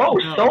even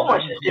close. No, so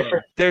much is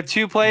different. Their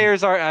two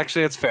players are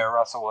actually, it's fair.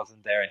 Russell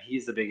wasn't there, and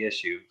he's the big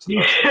issue. So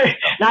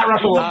not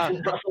Russell.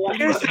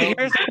 Here's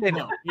the thing.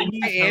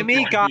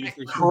 Miami got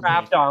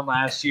crapped on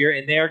last year,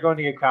 and they are going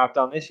to get crapped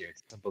on this year.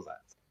 It's simple as that.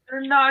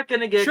 They're not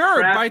going to get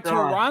by crapped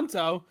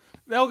Toronto.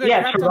 They'll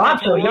get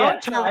Toronto.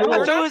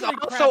 Toronto is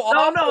also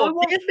awful. No, it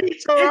won't be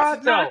Toronto.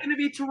 It's not going to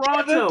be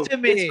Toronto. It's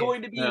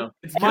going to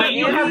be.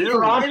 You have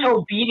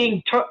Toronto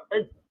beating.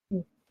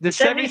 The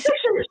 76ers?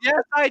 Yes,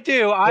 I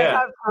do. I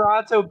have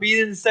Toronto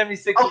beating the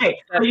 76ers. Okay,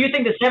 so you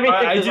think the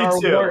 76ers are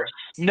worse?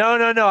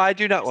 No, I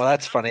do not. Well,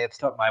 that's funny. It's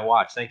tough my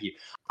watch. Thank you.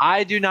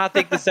 I do not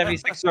think the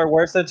 76ers are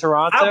worse than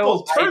Toronto.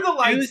 Apple, turn the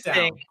lights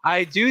down.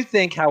 I do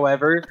think,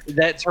 however,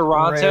 that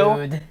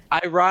Toronto,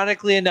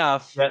 ironically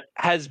enough,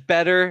 has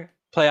better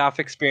playoff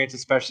experience,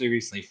 especially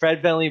recently.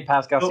 Fred VanVleet and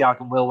Pascal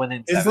Siakam will win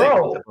in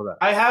 7.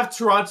 I have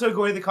Toronto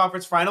going to the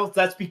conference finals.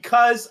 That's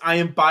because I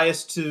am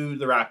biased to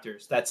the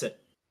Raptors. That's it.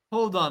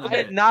 Hold on a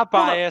minute. Not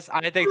biased.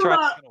 I think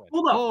Toronto's going to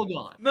win. Hold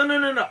on.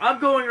 No. I'm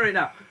going right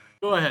now.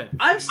 Go ahead.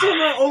 I'm still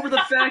not over the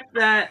fact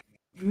that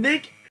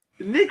Nick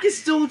is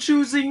still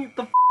choosing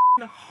the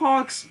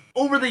Hawks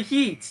over the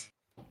Heat.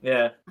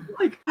 Yeah.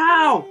 Like,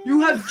 how?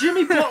 You have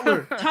Jimmy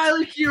Butler,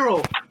 Tyler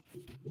Hero.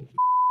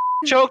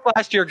 Choke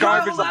last year,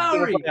 garbage last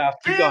year.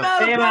 Bam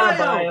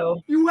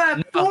Adebayo. You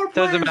have 4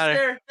 players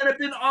there that have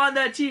been on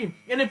that team.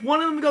 And if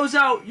one of them goes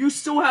out, you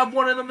still have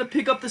one of them to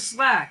pick up the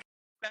slack.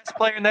 Best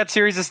player in that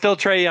series is still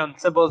Trae Young.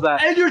 Simple as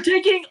that. And you're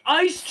taking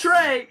Ice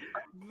Trae,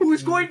 who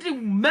is going to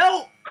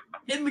melt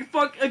in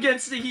the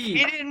against the Heat.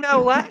 He didn't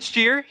melt last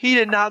year. He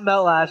did not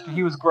melt last year.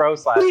 He was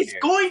gross last year. He's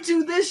going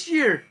to this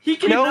year. He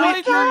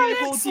cannot carry a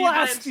whole team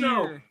last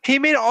year. He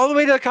made it all the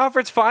way to the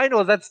conference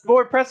finals. That's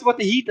more impressive what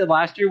the Heat did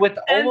last year with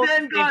almost.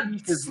 And then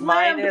got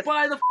slammed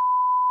by the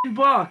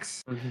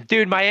Bucks.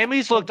 Dude,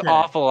 Miami's looked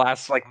awful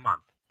last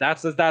month.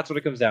 That's what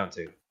it comes down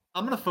to.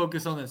 I'm going to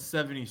focus on the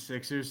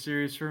 76ers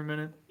series for a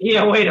minute.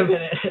 Yeah, wait a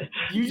minute.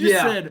 You just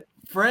said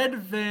Fred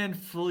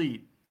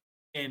VanVleet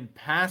and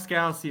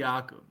Pascal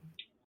Siakam.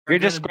 You're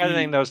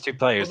discrediting those two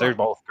players. They're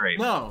both great.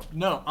 No.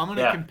 I'm going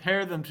to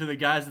compare them to the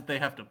guys that they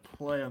have to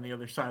play on the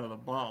other side of the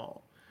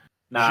ball.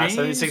 Nah,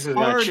 76ers are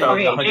going to choke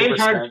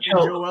 100%.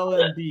 Joel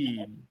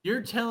Embiid.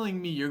 You're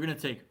telling me you're going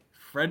to take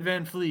Fred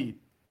VanVleet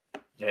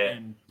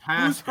and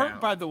Pascal. Who's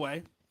hurt, by the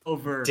way?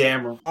 Over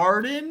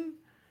Harden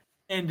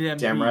and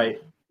Embiid.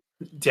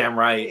 Damn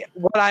right.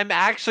 What I'm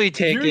actually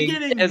taking You're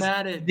getting is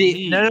mad at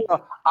me. No.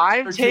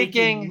 I'm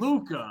taking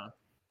Luka.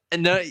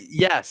 No,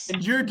 yes.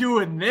 And you're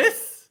doing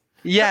this?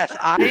 Yes,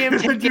 I am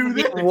taking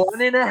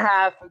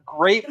 1.5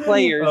 great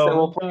players that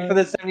will play for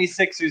the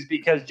 76ers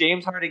because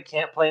James Harden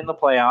can't play in the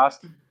playoffs.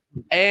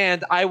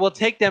 And I will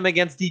take them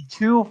against the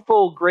 2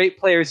 full great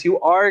players who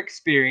are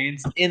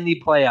experienced in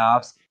the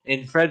playoffs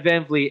in Fred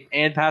VanVleet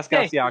and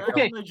Pascal Siakam.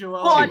 Okay,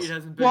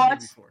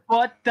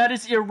 but that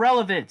is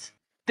irrelevant.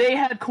 They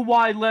had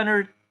Kawhi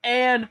Leonard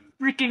and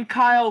freaking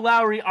Kyle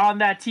Lowry on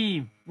that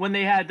team when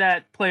they had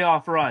that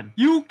playoff run.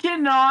 You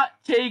cannot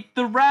take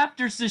the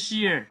Raptors this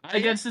year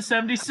against the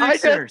 76ers. I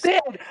just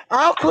did.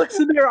 I'll click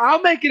submit.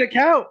 I'll make it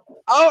count.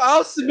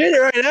 I'll submit it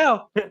right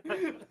now.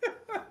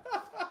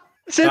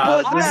 This is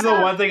the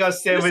one thing I'll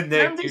say with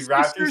Nick. Dude,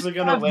 Raptors are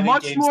going to win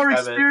much in Game more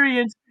 7.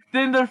 experience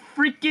than the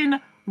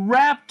freaking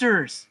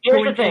Raptors.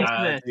 Here's the thing.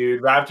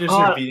 Dude, Raptors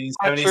are beating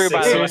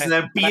 76ers and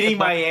then beating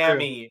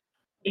Miami.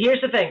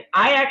 Here's the thing.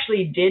 I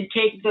actually did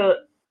take the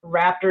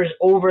Raptors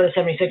over the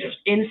 76ers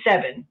in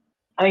 7.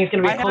 I think it's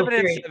going to be a close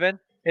series.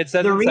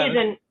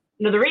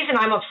 The reason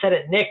I'm upset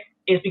at Nick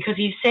is because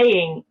he's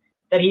saying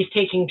that he's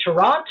taking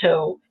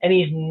Toronto and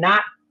he's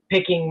not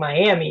picking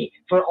Miami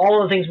for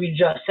all the things we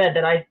just said.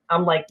 That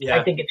I'm like,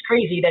 I think it's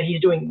crazy that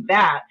he's doing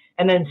that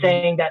and then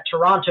saying that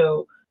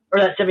Toronto or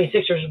that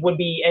 76ers would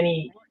be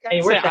any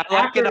worse. I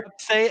like it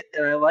upset,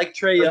 and I like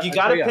Trae. Like you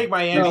got to pick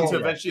Miami to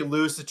eventually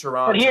lose to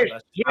Toronto. But here's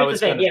the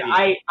thing. Yeah,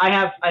 I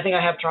think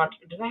I have Toronto.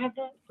 Did I have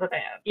that? What did I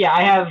have? Yeah,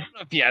 I have. I don't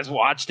know if you guys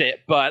watched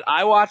it, but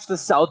I watched the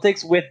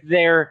Celtics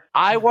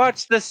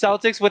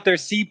with their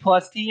C+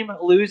 team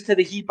lose to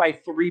the Heat by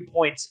 3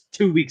 points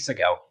 2 weeks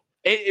ago.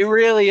 It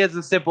really is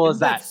as simple as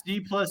that.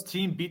 C+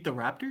 team beat the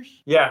Raptors?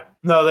 Yeah.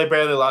 No, they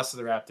barely lost to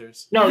the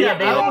Raptors. No, they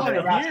lost to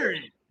the Raptors.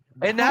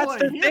 And that's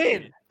the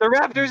thing. The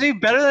Raptors are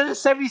better than the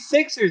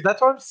 76ers.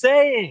 That's what I'm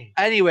saying.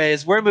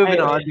 Anyways, we're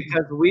moving on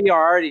because we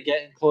are already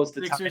getting close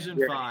to Sixers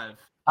and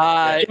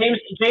 5.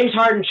 James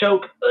Harden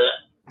choke.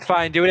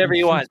 Fine, do whatever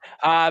you want.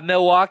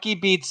 Milwaukee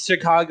beats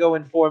Chicago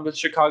in 4, but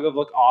Chicago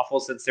looked awful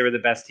since they were the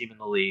best team in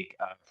the league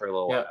for a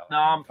little while.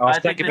 No, I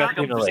think they best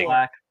team in the league.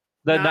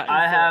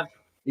 I have.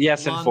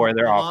 Yes, and 4.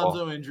 They're awful.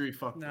 Lonzo injury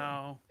fucked.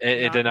 No,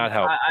 it did not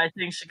help. I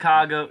think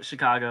Chicago.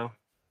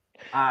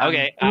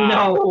 Okay.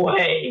 No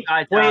way.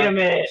 Wait a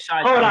minute.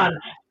 Hold on.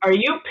 Are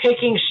you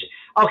picking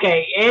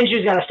Okay,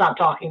 Andrew's got to stop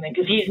talking then,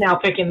 because he's now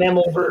picking them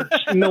over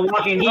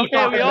Milwaukee, and he's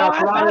talking we all about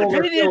have Toronto over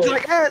opinions, Philly.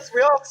 I guess.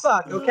 We all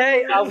suck,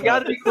 okay? We got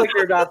to be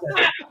quicker about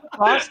that.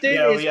 Boston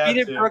is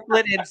beating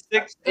Brooklyn in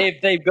 6.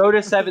 If they go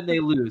to 7, they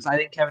lose. I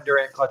think Kevin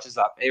Durant clutches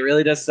up. It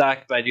really does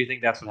suck, but I do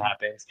think that's what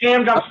happens.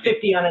 Cam drops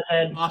 50 on his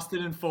head.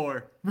 Boston in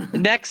 4.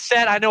 Next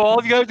set, I know all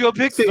of you guys are going to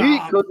pick the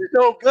Heat because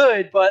they're so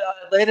good, but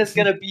Atlanta's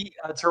going to beat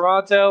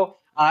Toronto.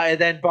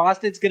 And then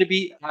Boston's going to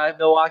beat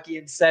Milwaukee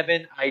in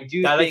 7. I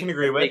do that think I can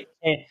agree with.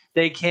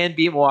 They can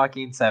beat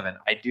Milwaukee in 7.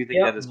 I do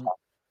think that is possible.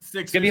 It's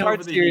going to be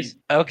hard series.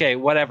 Okay,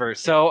 whatever.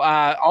 So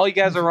all you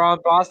guys are wrong.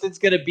 Boston's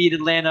going to beat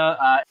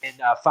Atlanta in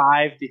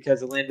 5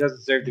 because Atlanta doesn't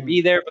deserve to be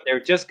there, but they're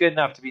just good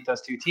enough to beat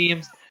those 2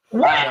 teams. They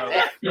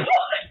didn't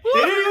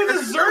even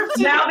deserve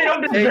to. Now they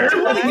don't deserve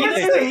to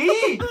beat the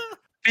Heat.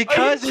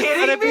 Because it's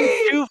going to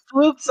be 2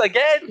 flukes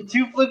again.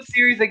 2 fluke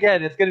series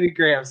again. It's going to be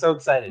great. I'm so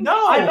excited.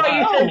 No, I thought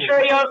you said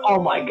Trae Young.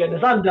 Oh my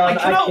goodness, I'm done. I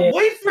cannot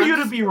wait for you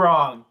to be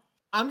wrong.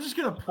 I'm just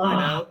going to point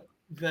out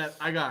that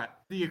I got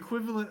the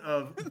equivalent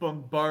of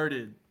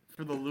bombarded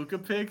for the Luka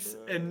picks,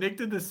 and Nick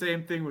did the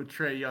same thing with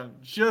Trae Young.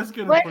 Just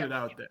going to put it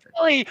out there.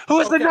 Really? Who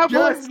was the number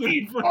 1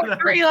 seed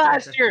 3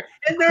 last year?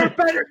 And they're a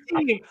better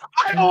team.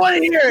 I don't want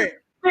to hear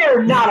it.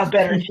 They're not a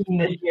better team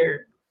this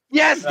year.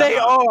 Yes, they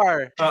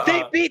are.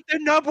 They beat the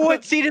number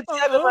 1 seed in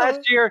 7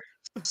 last year.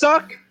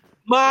 Suck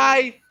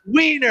my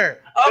wiener.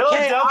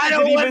 Okay, I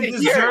don't didn't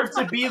even deserve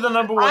to be the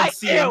number 1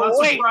 seed. I'm not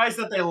surprised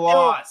that they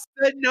lost.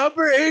 The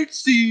number 8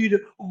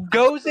 seed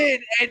goes in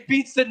and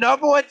beats the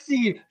number 1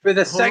 seed for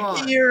the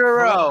second year in a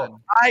row.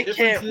 I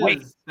can't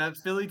wait. That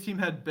Philly team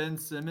had Ben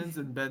Simmons,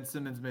 and Ben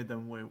Simmons made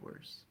them way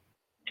worse.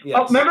 Yes.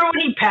 Oh, remember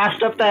when he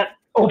passed up that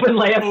open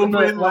layup from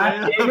the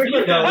last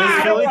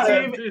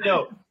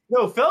game?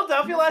 No,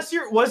 Philadelphia last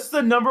year was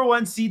the number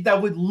 1 seed that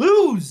would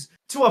lose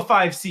to a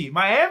 5 seed.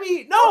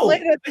 Miami, no. Are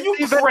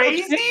you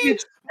crazy?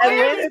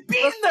 Miami's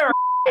beating their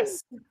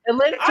ass.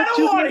 I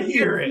don't want to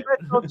hear it.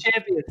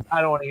 Champions. I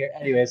don't want to hear it.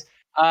 Anyways,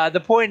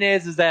 the point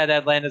is that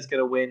Atlanta's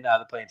going to win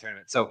the play-in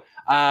tournament. So,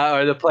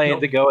 or the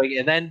play-in to going,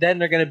 and then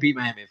they're going to beat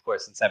Miami, of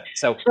course, in 7.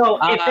 So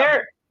if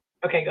they're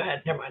okay, go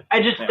ahead. Never mind.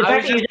 The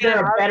fact that you said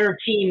they're a better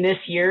team this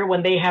year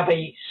when they have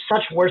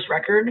such worse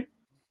record.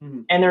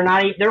 And they're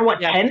not. They're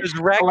what 10? There's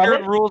record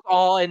 11? Rules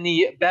all in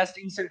the best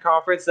Eastern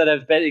Conference that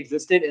have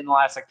existed in the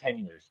last 10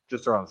 years.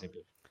 Just around the same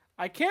page.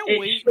 I can't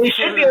wait they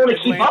should be able to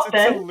keep up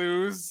to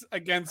lose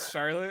against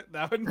Charlotte.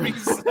 That would be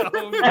so.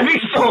 That'd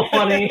be so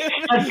funny.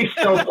 That'd be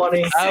so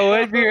funny. That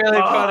would be really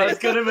funny. It's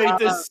gonna make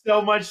this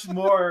so much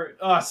more.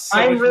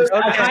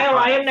 Kyle,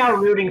 I am now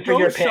rooting for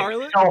your pick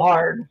Charlotte. So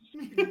hard.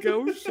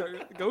 Go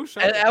Charlotte.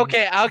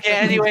 Okay.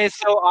 Anyway,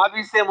 so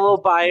obviously I'm a little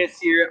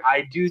biased here.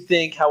 I do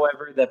think,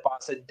 however, that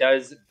Boston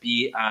does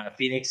beat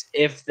Phoenix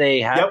if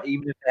they have,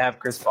 even if they have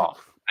Chris Paul.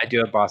 I do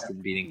have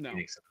Boston beating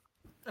Phoenix.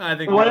 I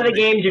think one of the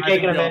games you're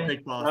taking them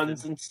in.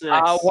 Runs in 6.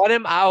 What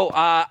am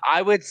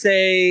I would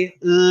say.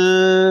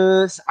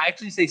 I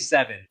actually say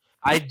 7.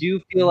 I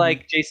do feel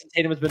like Jason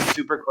Tatum has been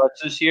super clutch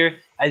this year.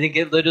 I think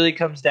it literally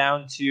comes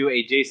down to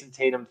a Jason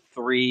Tatum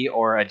 3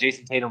 or a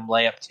Jason Tatum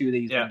layup 2 that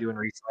he's been doing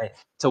recently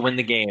to win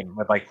the game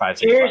with 5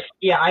 seconds.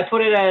 Yeah, I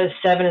put it as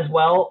 7 as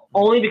well,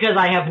 only because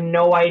I have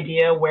no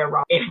idea where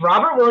if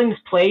Robert Williams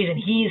plays and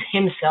he's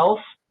himself,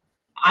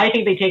 I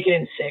think they take it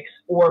in 6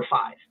 or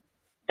 5.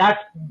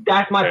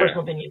 That's my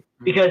personal opinion.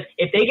 Because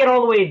if they get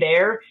all the way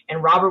there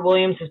and Robert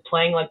Williams is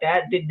playing like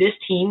that, this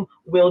team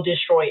will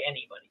destroy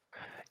anybody.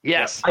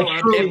 Yes.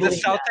 If the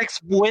Celtics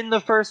win the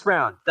first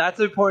round, that's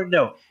an important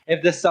note.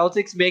 If the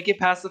Celtics make it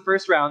past the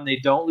first round, they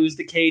don't lose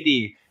to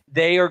KD,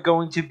 they are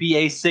going to be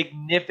a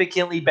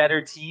significantly better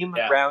team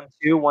round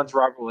 2 once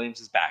Robert Williams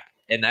is back.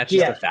 And that's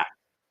just a fact.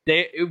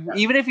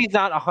 Even if he's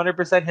not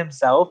 100%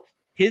 himself,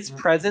 his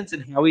presence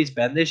and how he's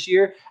been this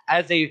year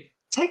as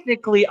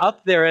technically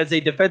up there as a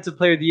defensive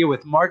player of the year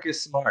with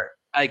Marcus Smart.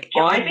 I think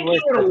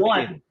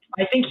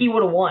he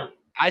would have won.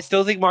 I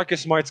still think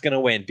Marcus Smart's going to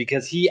win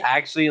because he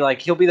actually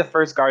he'll be the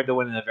first guard to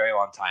win in a very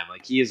long time.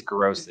 He is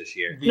gross this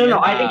year. No,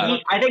 I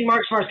think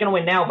Marcus Smart's going to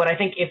win now, but I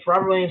think if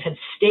Robert Williams had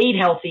stayed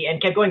healthy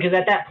and kept going, because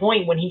at that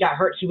point when he got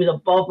hurt, he was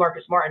above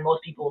Marcus Smart in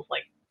most people's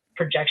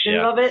projection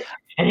of it,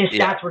 and his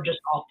stats were just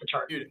off the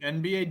chart. Dude,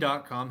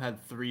 NBA.com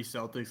had 3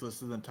 Celtics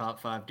listed in the top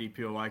 5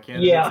 DPOY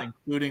candidates,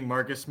 including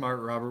Marcus Smart,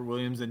 Robert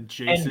Williams, and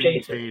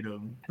Jason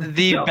Tatum.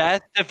 The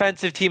best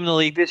defensive team in the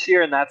league this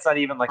year, and that's not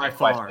even a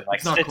question.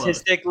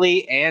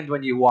 Statistically, and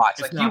when you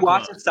watch, you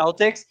watch the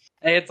Celtics,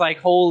 and it's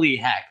holy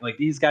heck,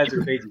 these guys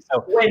are crazy.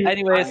 So,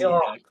 anyways, oh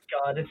my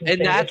god, it's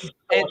insane. And so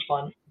much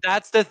fun.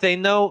 That's the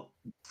thing, though.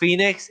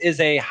 Phoenix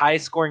is a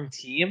high-scoring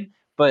team.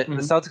 But the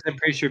Celtics, I'm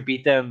pretty sure,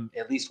 beat them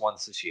at least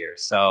once this year.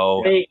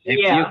 So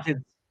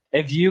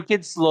if you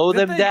could slow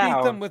them down,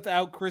 beat them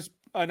without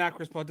not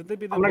Chris Paul. Did they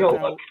beat them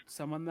without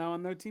someone now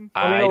on their team?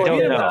 I don't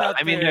know.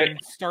 I mean, they're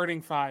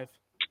starting 5.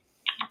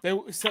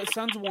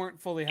 Suns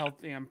weren't fully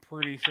healthy. I'm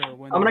pretty sure.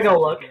 When I'm gonna go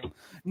look.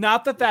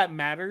 Not that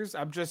matters.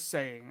 I'm just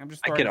saying.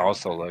 I can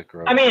also look.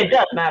 I mean, it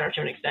does matter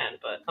to an extent,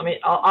 but I mean,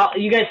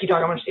 you guys keep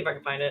talking. I'm gonna see if I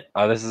can find it.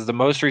 This is the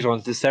most recent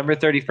one. December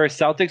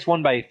 31st. Celtics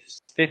won by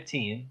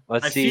 15.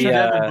 Let's see.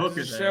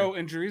 Show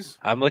injuries.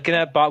 I'm looking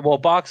at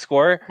box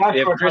score. We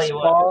have Chris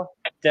Paul,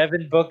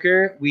 Devin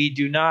Booker. We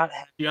do not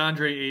have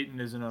DeAndre Ayton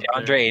isn't up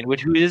DeAndre Ayton,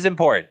 which is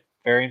important.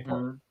 Very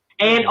important.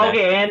 And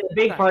and the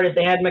big part is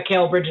they had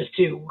Mikal Bridges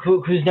too,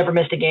 who's never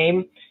missed a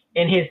game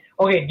in his.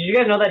 Okay, did you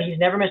guys know that he's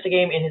never missed a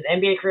game in his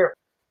NBA career, or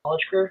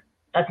college career?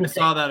 That's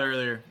insane. I saw that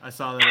earlier. That's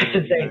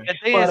insane. The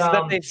thing is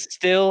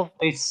that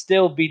they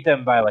still beat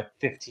them by like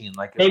 15.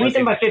 Like they beat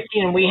them by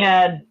 15, and we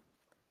had.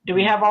 Do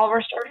we have all of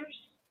our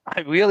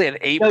starters? We only had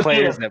 8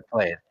 players that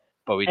played,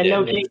 but we did.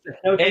 No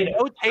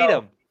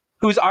Tatum.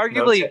 Who's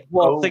arguably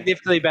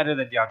significantly better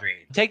than DeAndre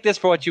Ayton. Take this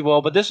for what you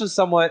will, but this was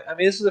somewhat. I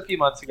mean, this was a few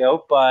months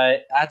ago,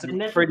 but that's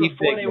pretty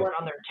big. They weren't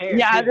on their tear.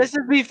 Yeah, this is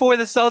before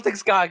the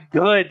Celtics got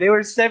good. They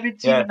were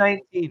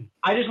 17-19.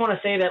 I just want to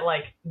say that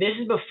this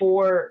is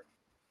before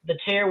the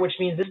tear, which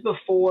means this is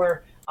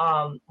before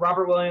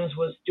Robert Williams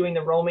was doing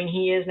the roaming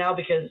he is now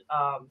because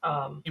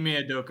Ime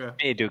Udoka,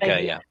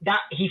 that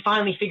he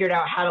finally figured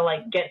out how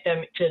to get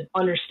them to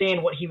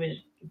understand what he was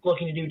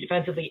looking to do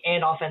defensively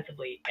and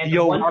offensively. And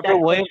Robert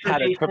Williams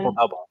had a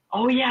triple-double.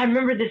 Oh, yeah, I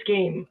remember this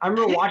game. I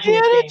remember watching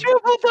this game. He had a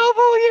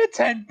triple-double. He had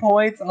 10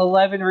 points,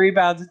 11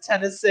 rebounds, and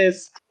 10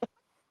 assists.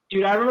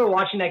 Dude, I remember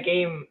watching that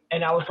game,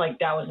 and I was like,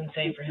 that was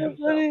insane for him.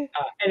 So,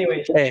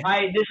 anyways, this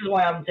is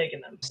why I'm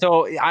taking them.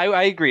 So,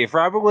 I agree. If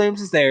Robert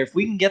Williams is there, if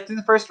we can get through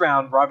the first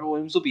round, Robert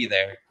Williams will be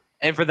there.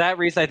 And for that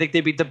reason, I think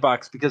they beat the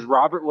Bucks because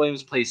Robert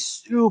Williams plays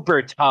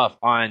super tough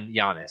on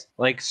Giannis.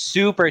 Like,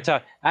 super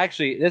tough.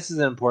 Actually, this is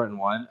an important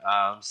one.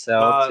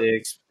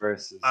 Celtics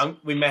versus...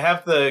 we may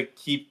have to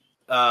keep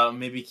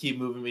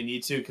moving. We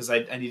need to because I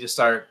need to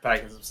start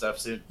packing some stuff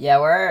soon.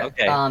 Yeah, we're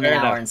an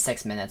hour and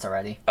 6 minutes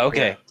already.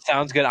 Okay,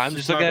 sounds good. I'm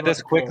just looking at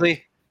this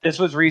quickly. This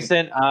was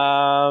recent.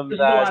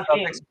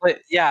 Celtics played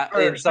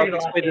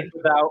this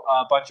without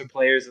a bunch of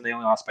players, and they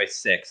only lost by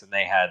 6, and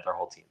they had their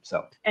whole team.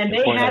 So and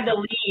they had the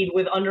lead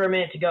with under a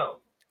minute to go.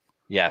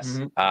 Yes.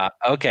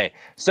 Mm-hmm. Okay.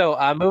 So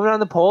moving on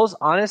to polls.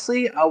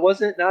 Honestly,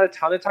 wasn't not a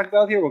ton to talk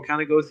about here. We'll kind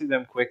of go through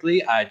them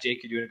quickly.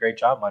 Jake, you're doing a great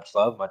job. Much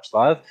love. Much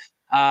love.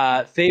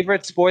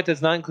 Favorite sport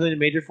that's not included in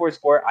major 4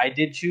 sport. I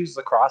did choose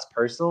lacrosse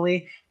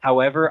personally.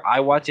 However, I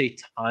watch a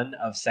ton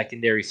of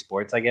secondary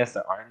sports, I guess,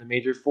 that aren't in the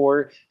major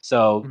 4.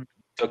 So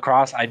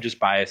lacrosse, I'm just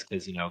biased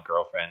because,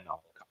 girlfriend,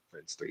 all the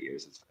conference, 3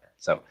 years is fair.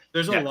 So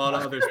there's a lot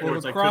of other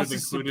sports that could have been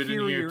included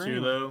in here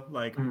too, though.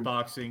 Like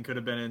boxing could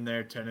have been in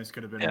there, tennis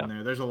could have been in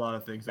there. There's a lot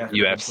of things. That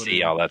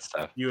UFC, all that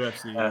stuff.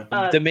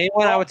 UFC. The main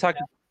one I would talk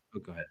about. Oh,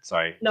 go ahead.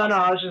 Sorry. No,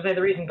 I was just saying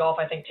the reason golf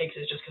I think takes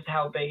is just because of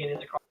how big it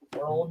is across the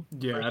world.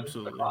 Yeah,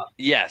 absolutely.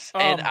 Yes,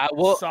 and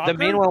the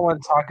main one I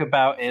want to talk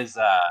about is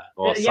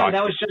soccer.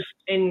 That was just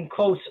in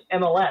quotes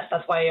MLS.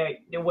 That's why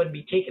it wouldn't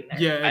be taken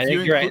there. Yeah, I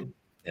think you're right.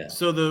 Yeah.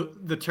 So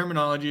the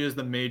terminology is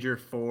the major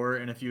 4,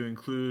 and if you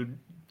include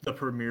the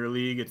Premier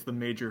League, it's the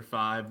major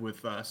 5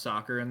 with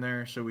soccer in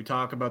there. So we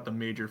talk about the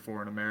major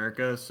 4 in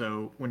America.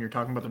 So when you're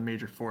talking about the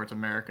major 4, it's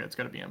America. It's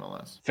got to be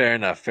MLS. Fair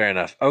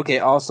enough. Okay.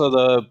 Also,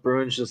 the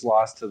Bruins just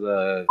lost to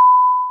the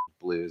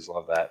Blues.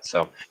 Love that.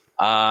 So,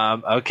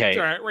 okay. It's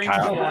all right. Rangers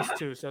lost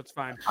too, so it's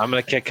fine. I'm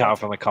gonna kick Kyle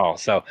from the call.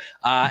 So,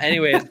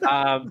 anyways,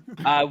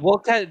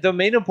 the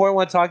main important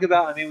one to talk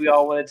about. I mean, we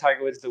all wanted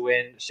Tiger Woods to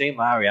win. Shane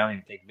Lowry, I don't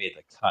even think made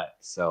the cut,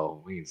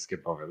 so we can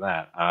skip over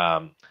that.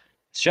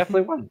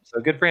 Scheffler won, so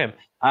good for him.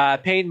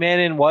 Peyton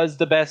Manning was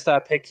the best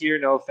pick here.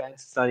 No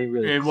offense, it's not even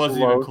really. It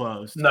wasn't even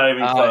close. Not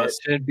even close.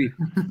 It should be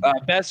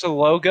best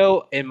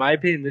logo. In my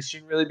opinion, this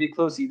shouldn't really be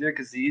close either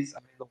because the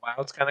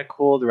Wild's kind of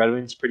cool. The Red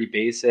Wings pretty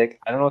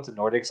basic. I don't know what the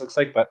Nordics looks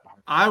like, but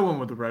I went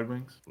with the Red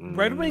Wings.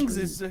 Red Wings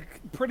is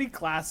pretty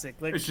classic.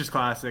 It's just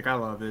classic. I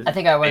love it. I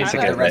think I went with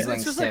the Red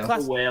Wings too.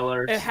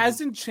 Whalers. It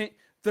hasn't changed.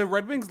 The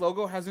Red Wings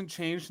logo hasn't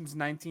changed since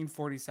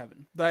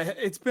 1947.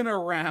 It's been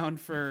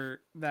around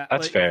for that.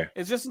 That's fair.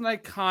 It's just an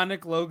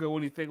iconic logo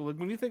when you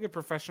think of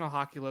professional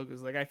hockey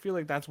logos. I feel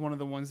like that's one of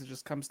the ones that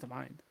just comes to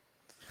mind.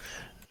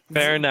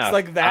 Fair enough. It's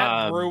like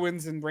that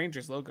Bruins and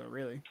Rangers logo,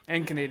 really,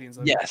 and Canadians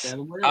logo. Yes.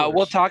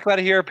 We'll talk about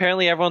it here.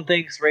 Apparently, everyone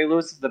thinks Ray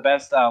Lewis is the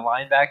best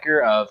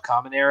linebacker of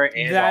Common Era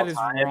and that all is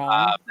time.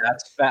 Wrong.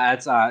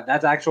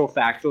 That's actual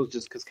factual,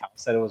 just because Kyle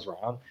said it was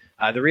wrong.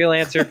 The real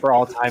answer for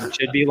all time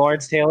should be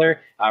Lawrence Taylor.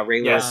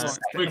 Ray Lewis.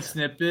 Quick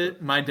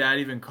snippet. My dad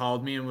even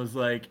called me and was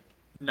like,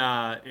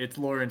 "Nah, it's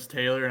Lawrence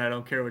Taylor, and I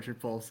don't care what your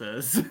poll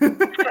says."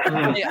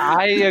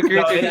 I agree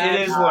with that.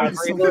 It is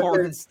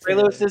Lawrence. Ray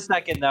Lewis is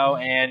second, though,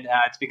 and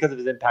it's because of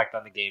his impact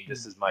on the game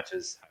just as much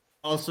as.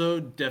 Also,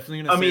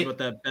 definitely going to say about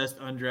that best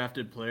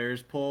undrafted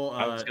players poll.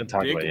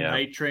 Dick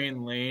Night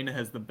Train Lane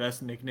has the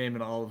best nickname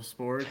in all of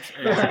sports,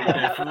 and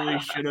definitely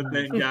should have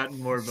been gotten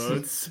more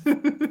votes.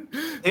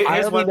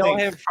 I only know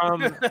him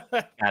from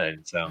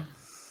Adam, so.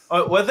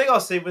 One thing I'll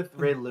say with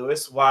Ray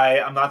Lewis, why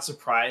I'm not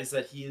surprised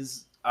that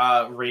he's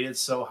rated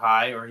so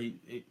high, or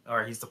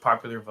he's the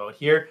popular vote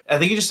here. I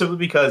think it's just simply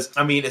because,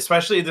 I mean,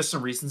 especially if there's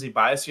some recency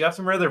bias, you have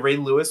to remember that Ray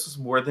Lewis was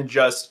more than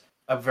just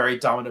a very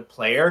dominant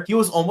player. He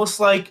was almost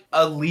like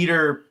a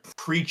leader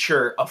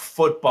preacher of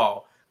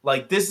football.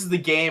 Like, this is the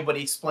game, but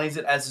he explains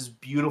it as this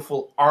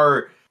beautiful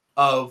art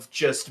of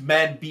just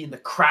men beating the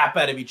crap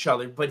out of each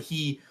other. But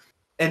he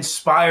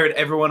inspired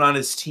everyone on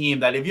his team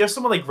that if you have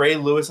someone like Ray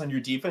Lewis on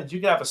your defense, you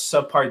could have a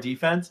subpar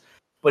defense,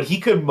 but he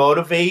could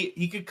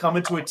come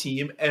into a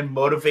team and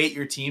motivate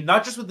your team,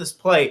 not just with his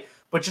play,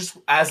 but just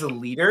as a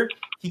leader.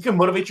 He can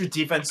motivate your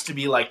defense to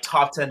be like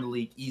top 10 in the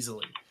league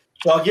easily.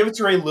 So I'll give it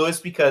to Ray Lewis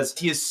because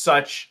he is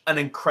such an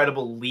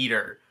incredible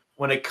leader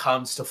when it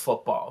comes to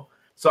football.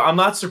 So I'm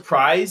not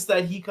surprised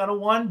that he kind of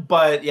won,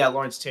 but yeah,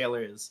 Lawrence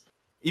Taylor is.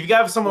 If you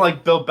got someone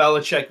like Bill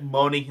Belichick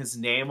moaning his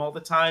name all the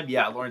time,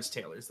 yeah, Lawrence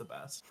Taylor is the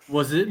best.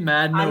 Was it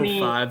Madden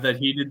 05 that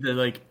he did the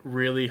like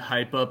really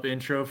hype up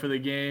intro for the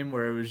game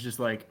where it was just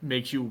like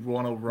makes you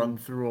want to run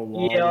through a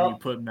wall when you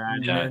put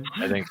Madden in?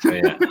 I think so,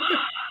 yeah.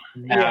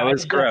 Yeah, it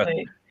was gross.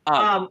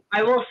 I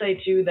will say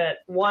too that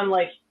one,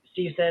 like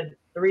Steve said,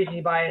 the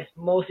recency bias,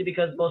 mostly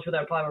because most people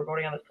that probably were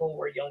voting on this poll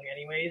were young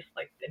anyways.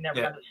 Like, they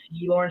never got to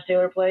see Lawrence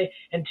Taylor play.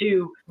 And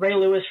two, Ray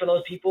Lewis, for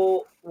those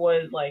people,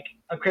 was like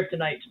a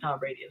kryptonite to Tom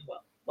Brady as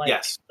well. Like,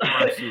 yes,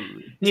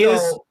 absolutely. He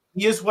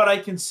is what I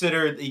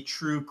consider a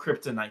true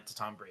kryptonite to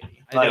Tom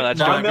Brady. I know, that's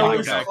Von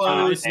Miller's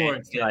close.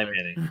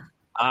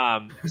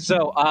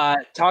 So,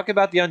 talk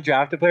about the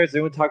undrafted players.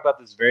 They want to talk about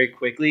this very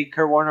quickly.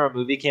 Kurt Warner, a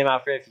movie came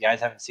out for it. If you guys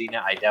haven't seen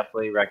it, I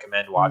definitely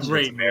recommend watching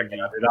it. American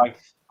Underdog.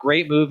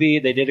 Great movie.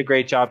 They did a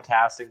great job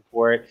casting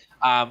for it.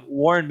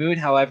 Warren Moon,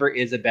 however,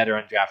 is a better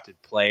undrafted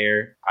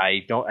player.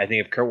 I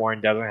think if Kurt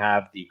Warner doesn't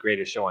have the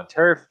greatest show on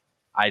turf,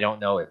 I don't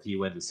know if he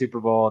wins the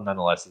Super Bowl,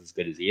 nonetheless as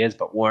good as he is.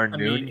 But Warren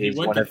Moon is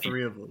one of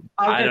three of them.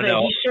 I don't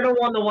know. He should have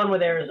won the one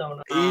with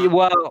Arizona.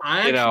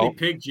 I actually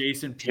picked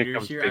Jason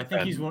Peters here. I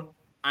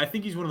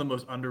think he's one of the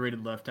most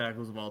underrated left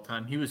tackles of all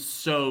time. He was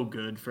so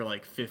good for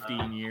like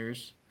 15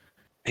 years.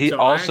 He's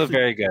also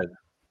very good.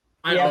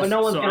 But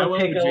no one's gonna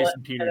pick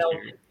Jason Peters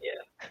here.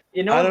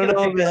 You know, one's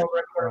gonna pick over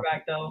a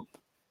quarterback though.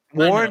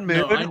 Warren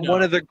Moon,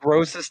 one of the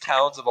grossest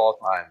talents of all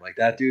time. Like,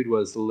 that dude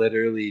was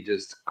literally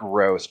just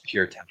gross,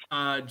 pure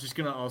talent. Just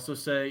gonna also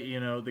say,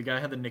 the guy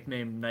had the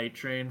nickname Night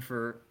Train.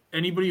 For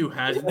anybody who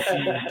hasn't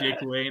seen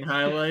Dick Lane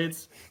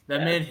highlights,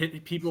 that man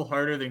hit people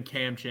harder than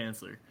Cam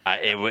Chancellor.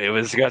 It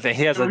was good.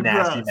 He has a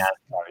nasty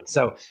card.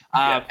 So,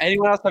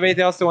 anyone else have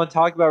anything else they want to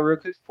talk about real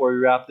quick before we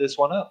wrap this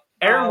one up?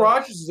 Aaron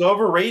Rodgers is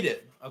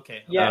overrated.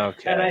 Okay. Yeah,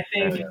 okay. And I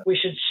think we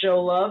should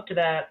show love to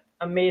that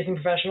amazing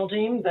professional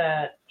team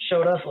that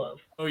showed us love.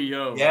 Oh,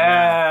 yo.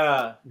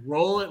 Yeah.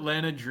 Roll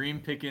Atlanta Dream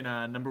picking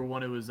number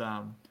one. It was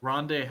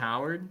Rondé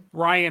Howard.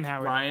 Ryan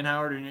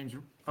Howard. Her name's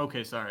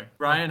okay. Sorry,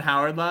 Ryan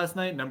Howard last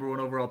night, number one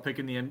overall pick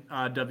in the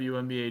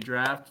WNBA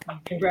draft.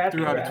 Congrats.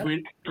 Threw out a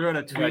tweet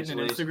and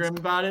Instagram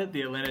about it.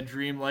 The Atlanta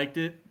Dream liked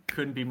it.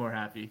 Couldn't be more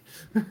happy.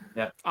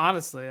 Yeah.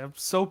 Honestly, I'm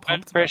so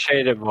pumped. I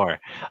appreciate it more.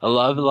 I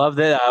love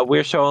that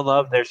we're showing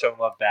love. They're showing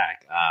love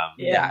back.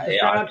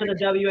 Shout out to the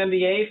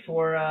WNBA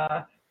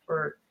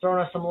for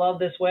throwing us some love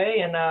this way,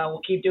 and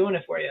we'll keep doing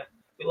it for you.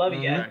 We love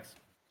you guys.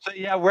 So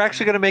we're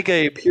actually going to make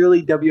a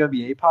purely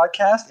WNBA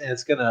podcast, and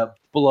it's going to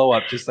blow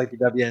up just like the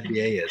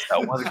WNBA is.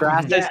 So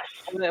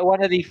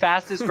one of the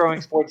fastest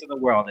growing sports in the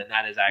world, and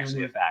that is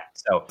actually a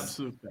fact. So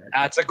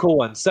that's a cool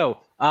one. So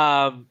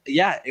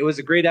it was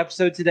a great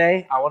episode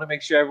today. I want to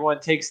make sure everyone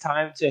takes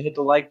time to hit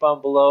the like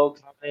button below,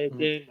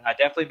 commenting.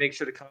 Definitely make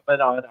sure to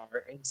comment on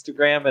our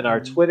Instagram and our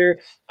Twitter.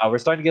 We're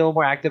starting to get a little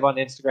more active on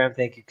Instagram.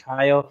 Thank you,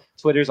 Kyle.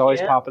 Twitter's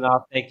always popping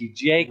off. Thank you,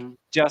 Jake.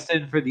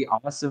 Justin, for the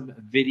awesome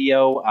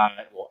video,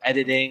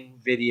 editing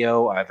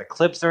video. The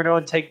clips are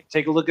known. Take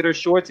a look at our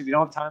shorts. If you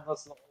don't have time to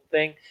listen to the whole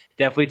thing,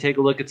 definitely take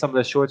a look at some of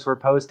the shorts we're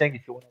posting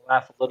if you want to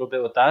laugh a little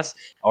bit with us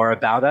or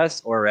about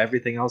us or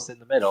everything else in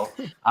the middle.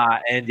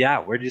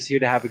 We're just here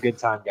to have a good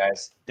time,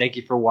 guys. Thank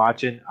you for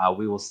watching.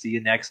 We will see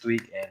you next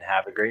week, and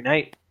have a great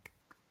night.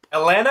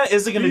 Atlanta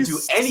isn't going to do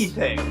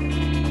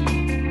anything.